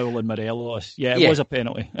That's the foul on Morelos. Yeah, it Yeah. was a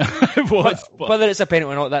penalty. It was. But Whether it's a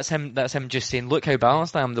penalty or not, that's him just saying, "Look how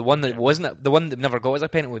balanced I am." The one that wasn't, the one that never got as a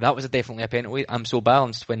penalty, that was definitely a penalty. I'm so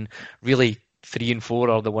balanced, when really 3 and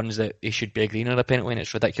 4 are the ones that he should be agreeing on a penalty, and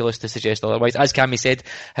it's ridiculous to suggest otherwise. As Cammy said,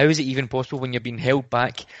 how is it even possible when you're being held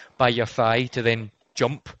back by your thigh to then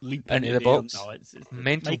jump leap into the there. box? No, it's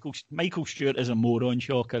Mental. Michael Stewart is a moron,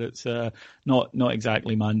 shocker. It's not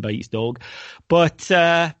exactly man bites dog. But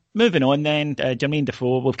moving on then, Jermaine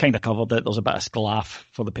Defoe, we've kind of covered it. There's a bit of sclaff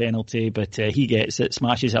for the penalty, but he gets it,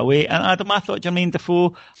 smashes it away. And Adam, I thought Jermaine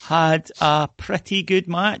Defoe had a pretty good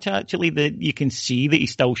match, actually. You can see that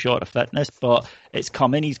he's still short of fitness, but it's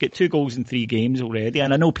coming. He's got 2 goals in 3 games already.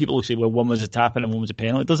 And I know people will say, well, one was a tap and one was a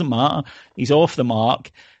penalty. It doesn't matter. He's off the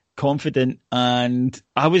mark, confident, and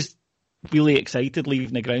I was really excited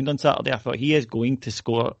leaving the ground on Saturday. I thought he is going to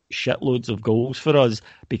score shitloads of goals for us,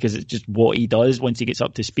 because it's just what he does once he gets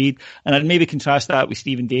up to speed. And I'd maybe contrast that with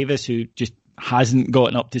Stephen Davis, who just hasn't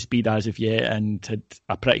gotten up to speed as of yet and had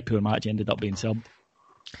a pretty poor match, ended up being subbed.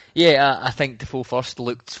 Yeah, I think Defoe first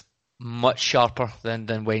looked much sharper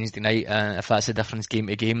than Wednesday night. If that's the difference game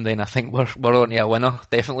to game, then I think we're on to a winner,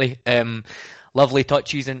 definitely. Lovely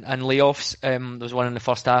touches and layoffs. There was one in the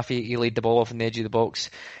first half. He laid the ball off on the edge of the box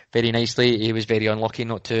very nicely. He was very unlucky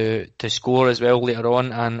not to score as well later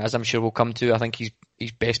on. And as I'm sure we'll come to, I think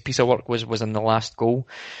his best piece of work was in the last goal.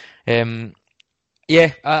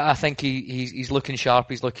 Yeah, I think he's looking sharp.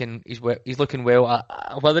 He's looking well.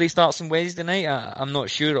 Whether he starts on Wednesday night, I'm not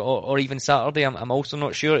sure, or even Saturday. I'm also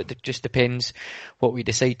not sure. It just depends what we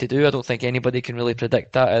decide to do. I don't think anybody can really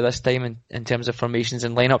predict that at this time in terms of formations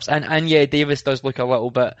and lineups. And yeah, Davis does look a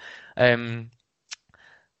little bit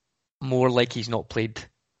more like he's not played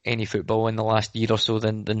any football in the last year or so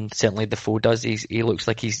than certainly Defoe does. He looks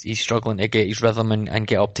like he's struggling to get his rhythm and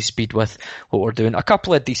get up to speed with what we're doing. A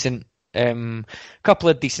couple of decent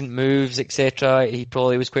moves, etc. He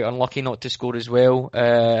probably was quite unlucky not to score as well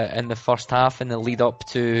in the first half, in the lead up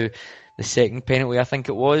to the second penalty, I think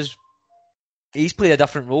it was. He's played a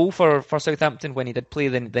different role for Southampton when he did play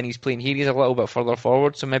than he's playing here. He's a little bit further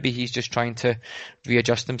forward, so maybe he's just trying to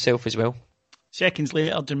readjust himself as well. Seconds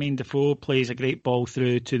later, Jermaine Defoe plays a great ball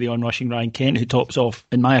through to the onrushing Ryan Kent, who tops off,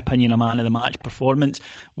 in my opinion, a man of the match performance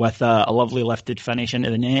with a lovely lifted finish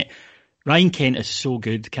into the net. Ryan Kent is so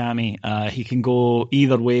good, Cammy. He can go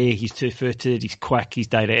either way. He's 2-footed, he's quick, he's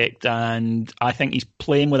direct, and I think he's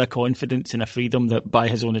playing with a confidence and a freedom that, by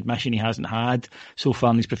his own admission, he hasn't had so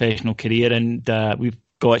far in his professional career, and we've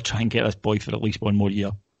got to try and get this boy for at least one more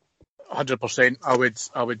year. 100%.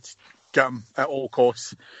 I would get him at all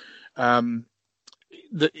costs.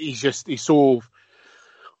 He's so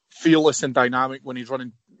fearless and dynamic when he's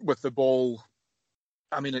running with the ball.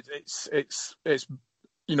 I mean, it's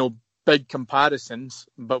big comparisons,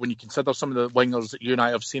 but when you consider some of the wingers that you and I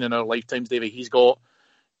have seen in our lifetimes, David, he's got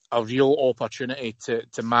a real opportunity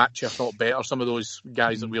to match, if not better, some of those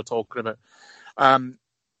guys that we're talking about.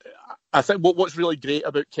 I think what's really great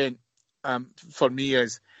about Kent, for me,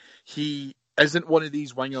 is he isn't one of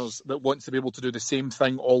these wingers that wants to be able to do the same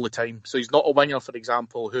thing all the time. So he's not a winger, for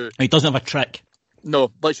example, who... He doesn't have a trick.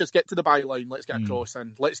 No, let's just get to the byline, let's get a cross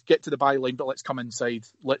in. Let's get to the byline, but let's come inside.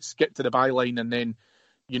 Let's get to the byline and then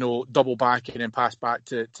double back and then pass back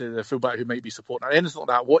to the fullback who might be supporting or anything like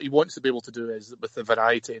that. What he wants to be able to do is with the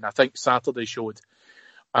variety, and I think Saturday showed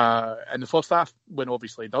in the first half, when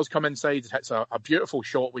obviously he does come inside, hits a beautiful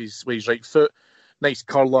shot with his right foot, nice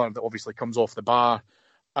curler that obviously comes off the bar.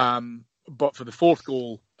 But for the fourth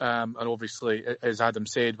goal, and obviously, as Adam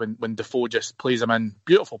said, when Defoe just plays him in,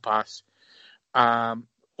 beautiful pass,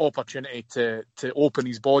 opportunity to open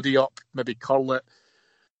his body up, maybe curl it,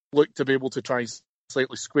 look to be able to try and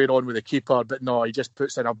slightly square on with the keeper, but no, he just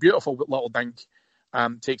puts in a beautiful little dink,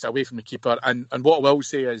 takes it away from the keeper. And what I will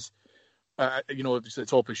say is, obviously the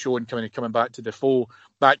top of the show and coming back to Defoe,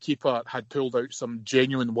 that keeper had pulled out some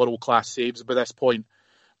genuine world-class saves by this point.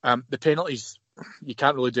 The penalties, you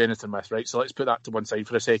can't really do anything with, right? So let's put that to one side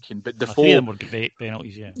for a second. But Defoe... Three of them were great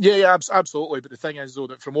penalties, yeah. Yeah, absolutely. But the thing is, though,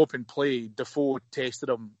 that from open play, Defoe tested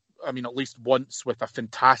him, at least once with a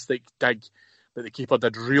fantastic dig that the keeper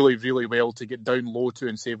did really, really well to get down low to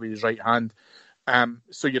and save with his right hand.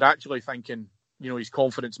 So you're actually thinking, his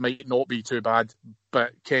confidence might not be too bad,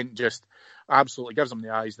 but Kent just absolutely gives him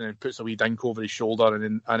the eyes and then puts a wee dink over his shoulder,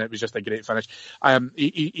 and it was just a great finish.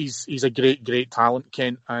 He's a great talent,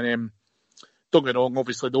 Kent, and don't get me wrong,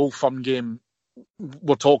 obviously the Old Firm game,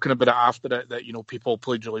 we're talking about it after it, that people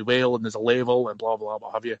played really well and there's a level and blah blah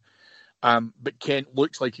what have you. But Kent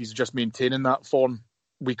looks like he's just maintaining that form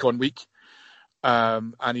week on week.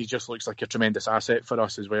 And he just looks like a tremendous asset for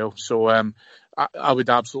us as well. So I would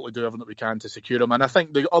absolutely do everything that we can to secure him. And I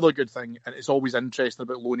think the other good thing, and it's always interesting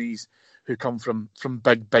about loanees who come from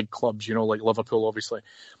big clubs, like Liverpool, obviously,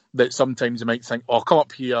 that sometimes you might think, come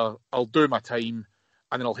up here, I'll do my time,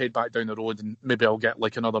 and then I'll head back down the road and maybe I'll get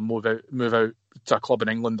like another move out to a club in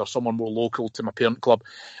England or somewhere more local to my parent club.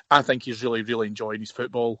 I think he's really, really enjoying his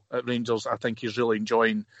football at Rangers. I think he's really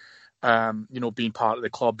enjoying being part of the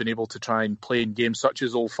club, being able to try and play in games such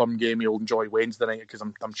as Old Firm game. He'll enjoy Wednesday night because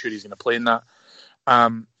I'm sure he's going to play in that.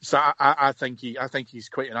 So I think he's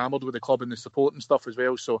quite enamoured with the club and the support and stuff as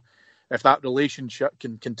well. So if that relationship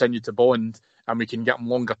can continue to bond and we can get him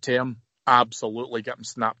longer term, absolutely get him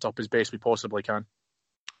snapped up as best we possibly can.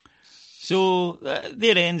 So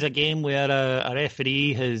there ends a game where a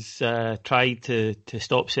referee has tried to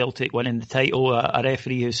stop Celtic winning the title. A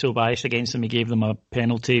referee who's so biased against them, he gave them a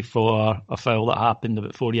penalty for a foul that happened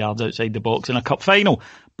about 4 yards outside the box in a cup final.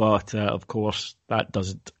 But of course, that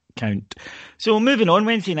doesn't count. So moving on,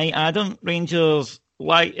 Wednesday night, Adam, Rangers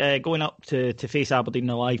going up to face Aberdeen in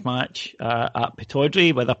a live match at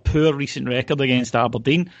Pittodrie with a poor recent record against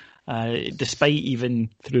Aberdeen, despite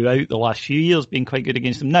even throughout the last few years being quite good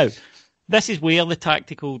against them. Now, this is where the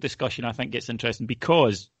tactical discussion, I think, gets interesting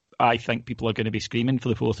because I think people are going to be screaming for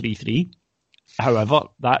the 4-3-3. However,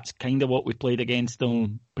 that's kind of what we played against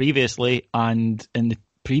them previously, and in the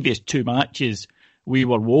previous two matches, we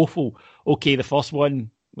were woeful. Okay, the first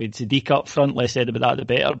one, we had Sadiq up front, less said about that the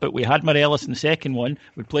better, but we had Morelos in the second one.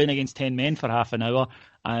 We're playing against 10 men for half an hour,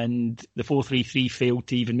 and the 4-3-3 failed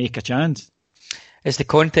to even make a chance. It's the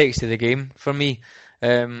context of the game for me.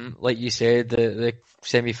 Like you said, the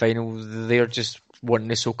semi-final, they're just wanting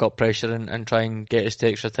to soak up pressure and try and get us to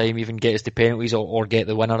extra time, even get us to penalties or get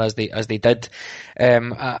the winner as they did.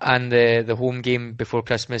 And the home game before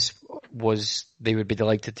Christmas was they would be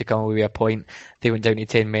delighted to come away with a point. They went down to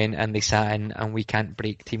 10 men and they sat in, and we can't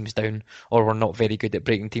break teams down, or we're not very good at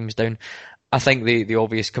breaking teams down. I think the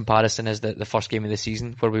obvious comparison is the first game of the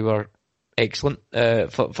season where we were excellent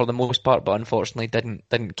for the most part, but unfortunately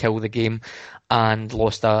didn't kill the game and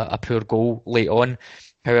lost a poor goal late on.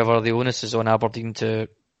 However, the onus is on Aberdeen to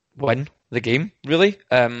win the game, really.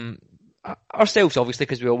 Ourselves, obviously,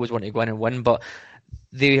 because we always want to go in and win, but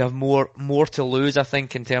they have more to lose, I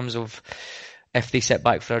think, in terms of if they sit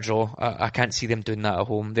back for a draw. I can't see them doing that at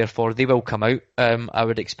home. Therefore, they will come out, I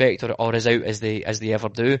would expect, or as out as they ever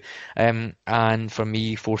do. And for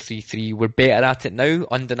me, 4-3-3, we're better at it now,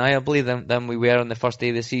 undeniably, than we were on the first day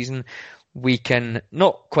of the season. We can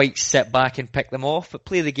not quite sit back and pick them off, but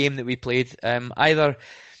play the game that we played. Either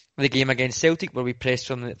the game against Celtic, where we press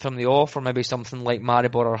from the off, or maybe something like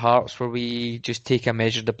Maribor or Hearts, where we just take a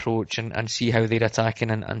measured approach and see how they're attacking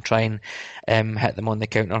and try and hit them on the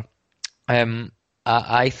counter.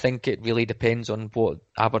 I think it really depends on what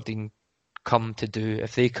Aberdeen come to do.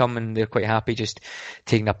 If they come and they're quite happy just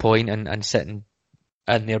taking a point and sitting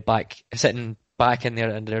back in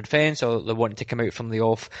their defence, or they want to come out from the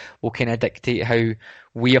off, will kind of dictate how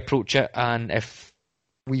we approach it. And if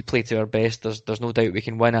we play to our best, there's no doubt we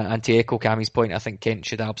can win it. And to echo Cammie's point, I think Kent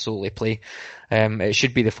should absolutely play. It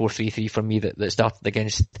should be the 4-3-3 for me that started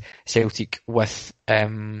against Celtic with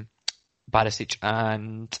Barisic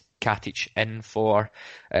and Katic in for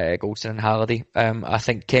Goldson and Halliday. I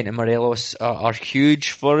think Kent and Morelos are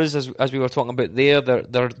huge for us, as we were talking about there. They're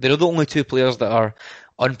the only two players that are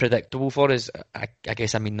unpredictable for us. I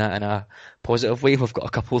guess I mean that in a positive way. We've got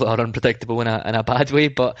a couple that are unpredictable in a bad way,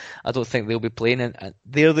 but I don't think they'll be playing. And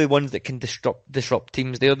they're the ones that can disrupt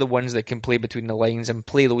teams. They're the ones that can play between the lines and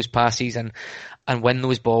play those passes and win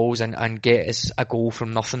those balls and get us a goal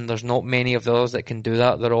from nothing. There's not many of those that can do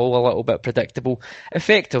that. They're all a little bit predictable,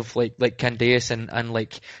 effective, like Candace and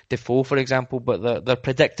like Defoe, for example, but they're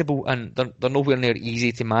predictable and they're nowhere near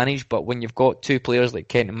easy to manage. But when you've got two players like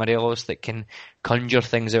Kent and Morelos that can conjure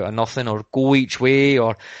things out of nothing, or go each way,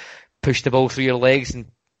 or push the ball through your legs and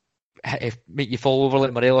make you fall over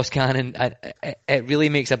like Morelos can, and it really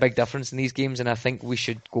makes a big difference in these games. And I think we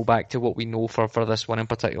should go back to what we know for this one in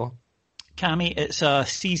particular. Cammie, it's a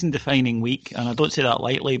season-defining week, and I don't say that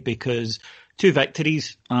lightly, because 2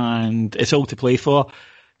 victories and it's all to play for.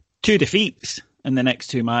 2 defeats in the next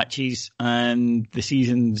 2 matches, and the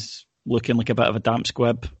season's looking like a bit of a damp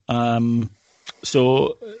squib.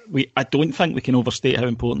 So I don't think we can overstate how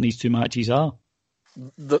important these 2 matches are.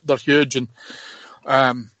 They're huge, and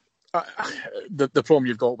the problem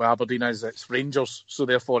you've got with Aberdeen is it's Rangers, so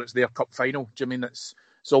therefore it's their cup final. Do you mean it's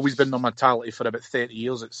always been their mentality for about 30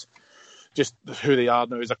 years? It's just who they are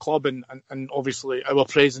now as a club, and obviously our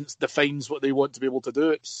presence defines what they want to be able to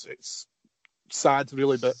do. It's sad,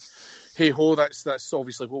 really, but hey-ho, that's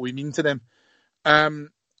obviously what we mean to them.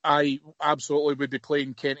 I absolutely would be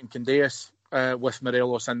playing Kent and Candeias with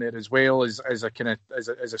Morelos in there as well as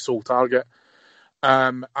a sole target.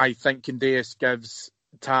 I think Candeias gives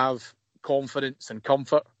Tav confidence and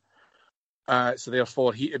comfort, so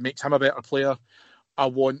therefore it makes him a better player. I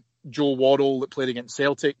want Joe Worrall that played against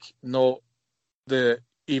Celtic, not the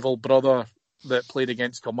evil brother that played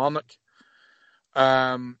against Kilmarnock.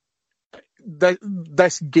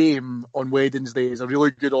 This game on Wednesday is a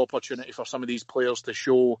really good opportunity for some of these players to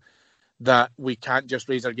show that we can't just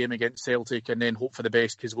raise our game against Celtic and then hope for the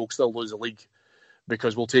best, because we'll still lose the league,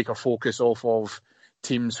 because we'll take our focus off of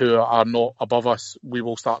teams who are not above us. We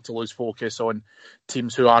will start to lose focus on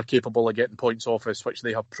teams who are capable of getting points off us, which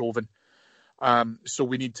they have proven. So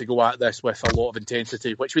we need to go at this with a lot of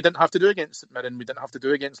intensity, which we didn't have to do against St Mirren, we didn't have to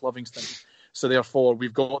do against Livingston. So therefore,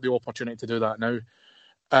 we've got the opportunity to do that now.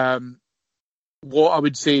 What I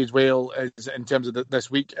would say as well is, in terms of this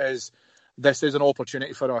week, is this is an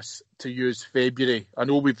opportunity for us to use February. I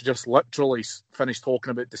know we've just literally finished talking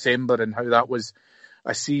about December and how that was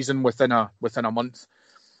a season within a month.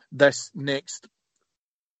 This next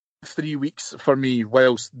 3 weeks for me,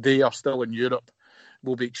 whilst they are still in Europe,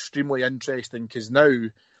 will be extremely interesting, because now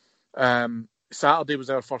Saturday was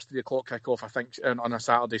our first 3 o'clock kickoff, I think, on a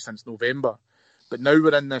Saturday since November. But now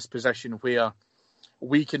we're in this position where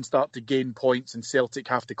we can start to gain points and Celtic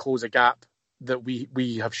have to close a gap that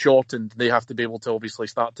we have shortened. They have to be able to obviously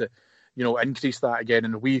start to, increase that again,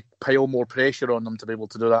 and we pile more pressure on them to be able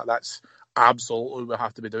to do that. That's absolutely what we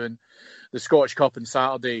have to be doing. The Scottish Cup on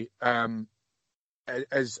Saturday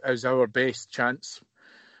is our best chance,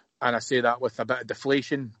 and I say that with a bit of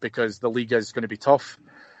deflation because the league is going to be tough,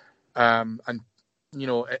 and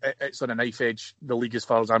it's on a knife edge, the league, as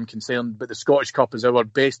far as I'm concerned. But the Scottish Cup is our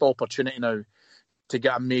best opportunity now to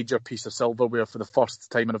get a major piece of silverware for the first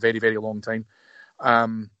time in a very, very long time.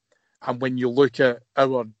 And when you look at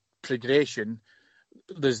our progression,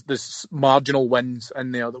 there's marginal wins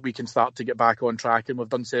in there that we can start to get back on track, and we've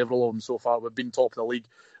done several of them so far. We've been top of the league.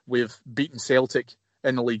 We've beaten Celtic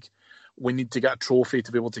in the league. We need to get a trophy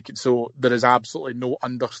to be able to... So there is absolutely no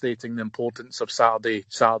understating the importance of Saturday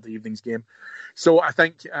evening's game. So I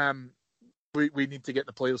think we need to get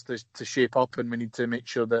the players to shape up, and we need to make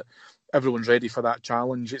sure that everyone's ready for that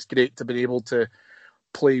challenge. It's great to be able to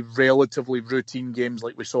play relatively routine games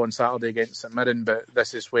like we saw on Saturday against St Mirren, but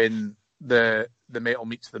this is when the metal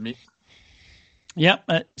meets the meat. Yep,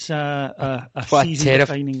 it's a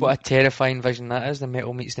season-defining... What a terrifying vision that is, the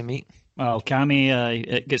metal meets the meat. Well, Cammy,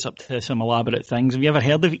 it gets up to some elaborate things. Have you ever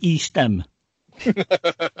heard of E-Stim?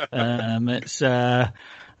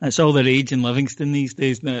 It's all the rage in Livingston these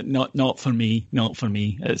days. Not for me.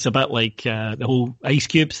 It's a bit like the whole Ice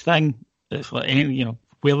Cubes thing. It's like,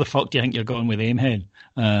 where the fuck do you think you're going with aim head?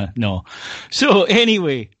 No. So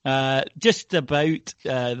anyway, just about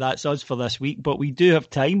that's us for this week, but we do have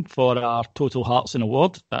time for our Total Hartson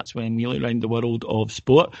Award. That's when we look around the world of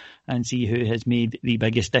sport and see who has made the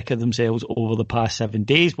biggest dick of themselves over the past 7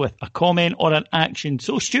 days with a comment or an action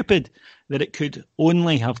so stupid that it could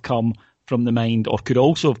only have come from the mind, or could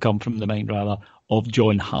also have come from the mind, rather, of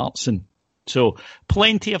John Hartson. So,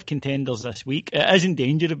 plenty of contenders this week. It is in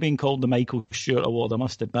danger of being called the Michael Stewart Award, I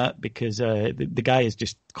must admit, because the guy is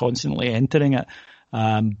just constantly entering it.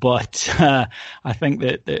 But I think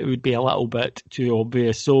that it would be a little bit too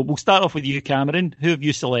obvious. So, we'll start off with you, Cameron. Who have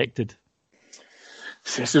you selected?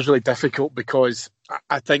 This is really difficult because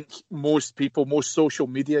I think most social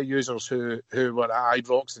media users who were at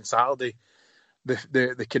Ibrox on Saturday,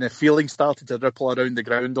 the kind of feeling started to ripple around the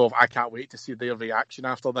ground of, I can't wait to see their reaction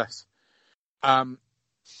after this.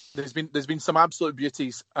 There's been some absolute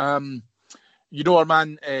beauties. Our man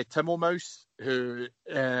Timo Mouse, who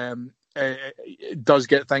does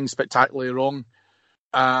get things spectacularly wrong.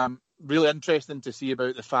 Really interesting to see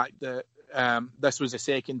about the fact that this was the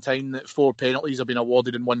second time that 4 penalties have been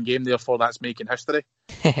awarded in one game. Therefore, that's making history.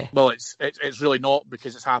 Well, it's really not,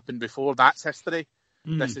 because it's happened before. That's history.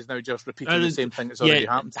 This is now just repeating the same thing that's already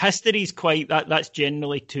happened. History's quite that's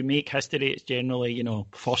generally, to make history, it's generally,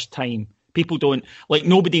 first time. People don't,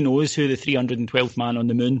 nobody knows who the 312th man on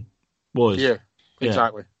the moon was. Yeah,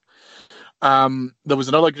 exactly. There was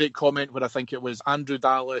another great comment where I think it was Andrew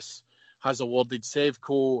Dallas has awarded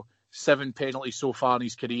Sevco 7 penalties so far in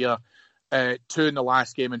his career, 2 in the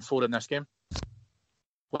last game and 4 in this game,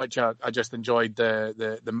 which I just enjoyed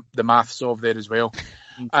the maths of there as well.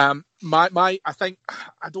 I think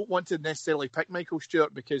I don't want to necessarily pick Michael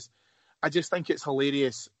Stewart, because I just think it's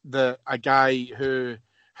hilarious that a guy who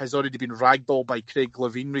has already been ragdolled by Craig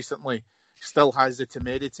Levein recently still has the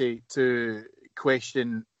temerity to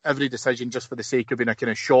question every decision just for the sake of being a kind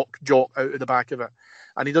of shock jock out of the back of it.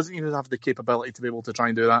 And he doesn't even have the capability to be able to try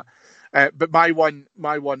and do that. But my one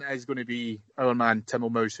is going to be our man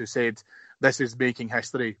Timo Mouse, who said, "This is making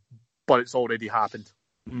history, but it's already happened."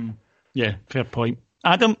 Yeah, fair point.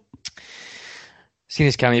 Adam? Seeing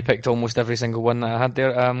as Cammy picked almost every single one that I had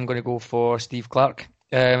there, I'm going to go for Steve Clarke.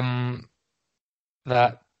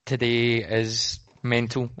 That today is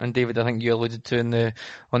mental. And David, I think you alluded to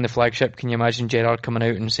on the flagship. Can you imagine Gerrard coming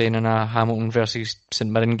out and saying in a Hamilton versus St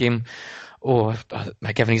Mirren game,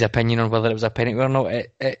 giving his opinion on whether it was a penalty or not?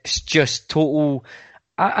 It's just total.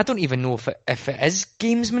 I don't even know if it is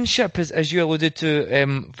gamesmanship, as you alluded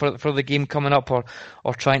to, for the game coming up, or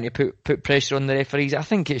trying to put pressure on the referees. I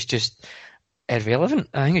think it's just irrelevant.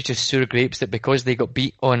 I think it's just sour grapes that because they got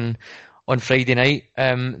beat on Friday night,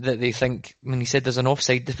 that they think, when he said there's an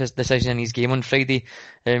offside decision in his game on Friday,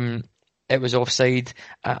 it was offside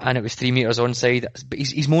and it was 3 metres onside. But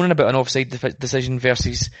he's moaning about an offside decision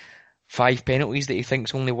versus 5 penalties that he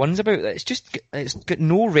thinks only one's about. It's got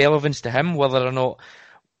no relevance to him whether or not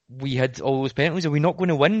we had all those penalties. Are we not going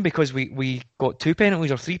to win because we got 2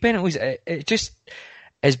 penalties or 3 penalties? It just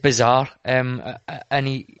is bizarre. And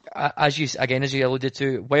he, as you alluded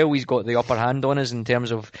to, while he's got the upper hand on us in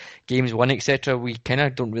terms of games won, etc., we kind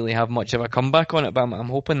of don't really have much of a comeback on it. But I'm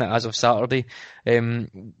hoping that as of Saturday,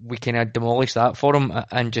 we kind of demolish that for him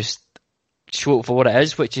and just show it for what it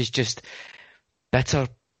is, which is just bitter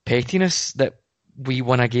pettiness that we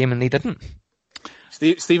won a game and they didn't.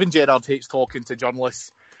 Steven Gerrard hates talking to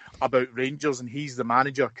journalists about Rangers, and he's the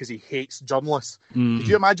manager because he hates journalists. Could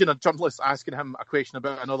you imagine a journalist asking him a question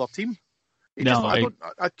about another team?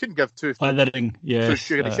 I couldn't give two. Withering,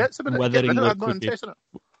 shits about withering it.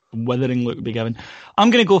 Withering look would be given.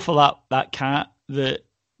 I'm going to go for that cat that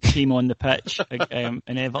came on the pitch in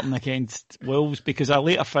Everton against Wolves, because I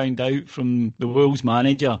later found out from the Wolves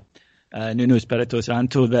manager, Nuno Espirito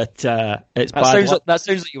Santo, that it's bad luck. That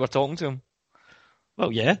sounds like you were talking to him.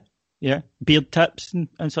 Well, yeah, beard tips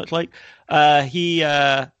and such like.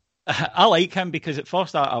 I like him because at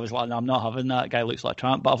first I was like, no, I'm not having that. Guy looks like a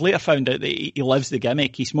tramp. But I've later found out that he lives the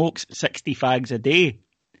gimmick. He smokes 60 fags a day,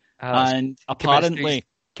 and apparently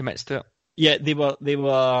commits to it. Yeah, they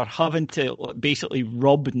were having to basically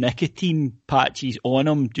rub nicotine patches on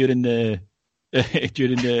him during the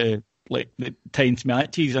tense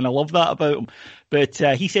matches, and I love that about him. But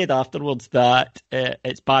he said afterwards that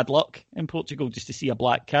it's bad luck in Portugal just to see a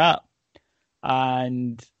black cat,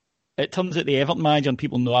 and it turns out the Everton manager, and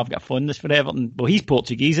people know I've got a fondness for Everton. Well, he's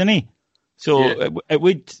Portuguese, isn't he? So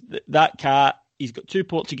that cat. He's got 2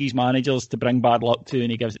 Portuguese managers to bring bad luck to, and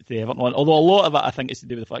he gives it to the Everton one. Although a lot of it, I think, is to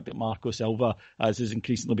do with the fact that Marco Silva, as is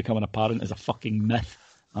increasingly becoming apparent, is a fucking myth,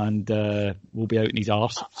 and will be out in his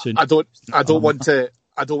arse soon. I don't want to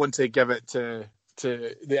give it to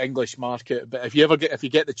the English market, but if you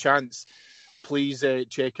get the chance, please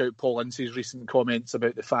check out Paul Ince's recent comments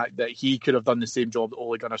about the fact that he could have done the same job that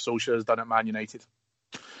Ole Gunnar Solskjaer has done at Man United.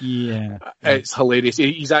 Yeah, it's hilarious.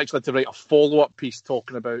 He's actually had to write a follow-up piece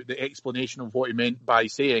talking about the explanation of what he meant by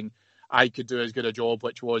saying, I could do as good a job,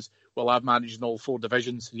 which was, well, I've managed in all 4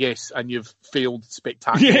 divisions. Yes, and you've failed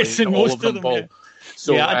spectacularly in all of them, Paul. Yeah.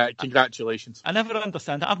 So, congratulations. I never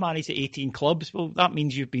understand that. I've managed at 18 clubs. Well, that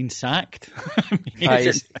means you've been sacked.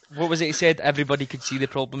 What was it he said? Everybody could see the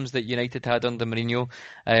problems that United had under Mourinho,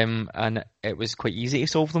 and it was quite easy to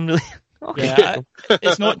solve them, really. Okay. Yeah,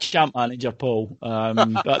 it's not champ manager, Paul.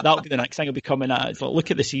 But that'll be the next thing I'll be coming at. It's like,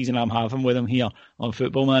 look at the season I'm having with him here on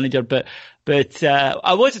Football Manager. But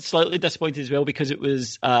I was slightly disappointed as well because it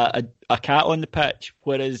was a cat on the pitch,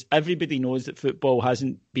 whereas everybody knows that football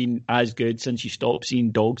hasn't been as good since you stopped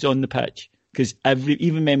seeing dogs on the pitch. Because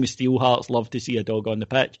even men with steel hearts love to see a dog on the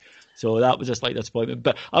pitch. So that was a slight disappointment.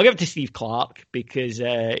 But I'll give it to Steve Clarke because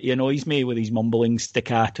he annoys me with his mumbling,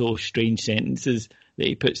 staccato, strange sentences that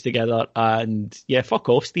he puts together. And yeah, fuck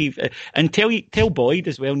off, Steve. And tell Boyd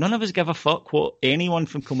as well, none of us give a fuck what anyone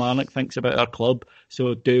from Kilmarnock thinks about our club.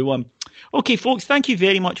 So do one. Okay, folks, thank you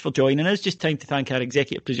very much for joining us. Just time to thank our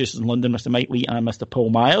executive producers in London, Mr. Mike Lee and Mr. Paul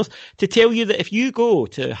Miles, to tell you that if you go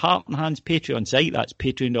to Heart and Hand's Patreon site, that's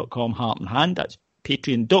patreon.com Heart and Hand, that's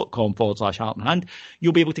patreon.com/Heart and Hand,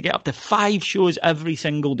 you'll be able to get up to 5 shows every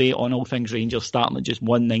single day on all things Rangers, starting at just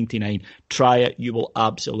 $1.99. Try it, you will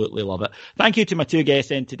absolutely love it. Thank you to my 2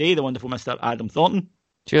 guests in today, the wonderful Mr. Adam Thornton.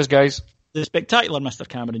 Cheers, guys. The spectacular Mr.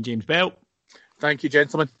 Cameron James Bell. Thank you,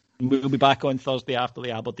 gentlemen. We'll be back on Thursday after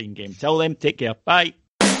the Aberdeen game. Till then, take care. Bye.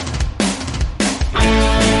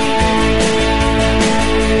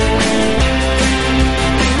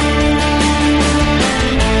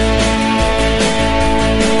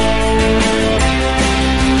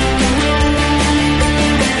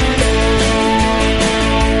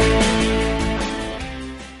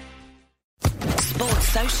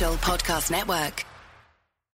 Podcast Network.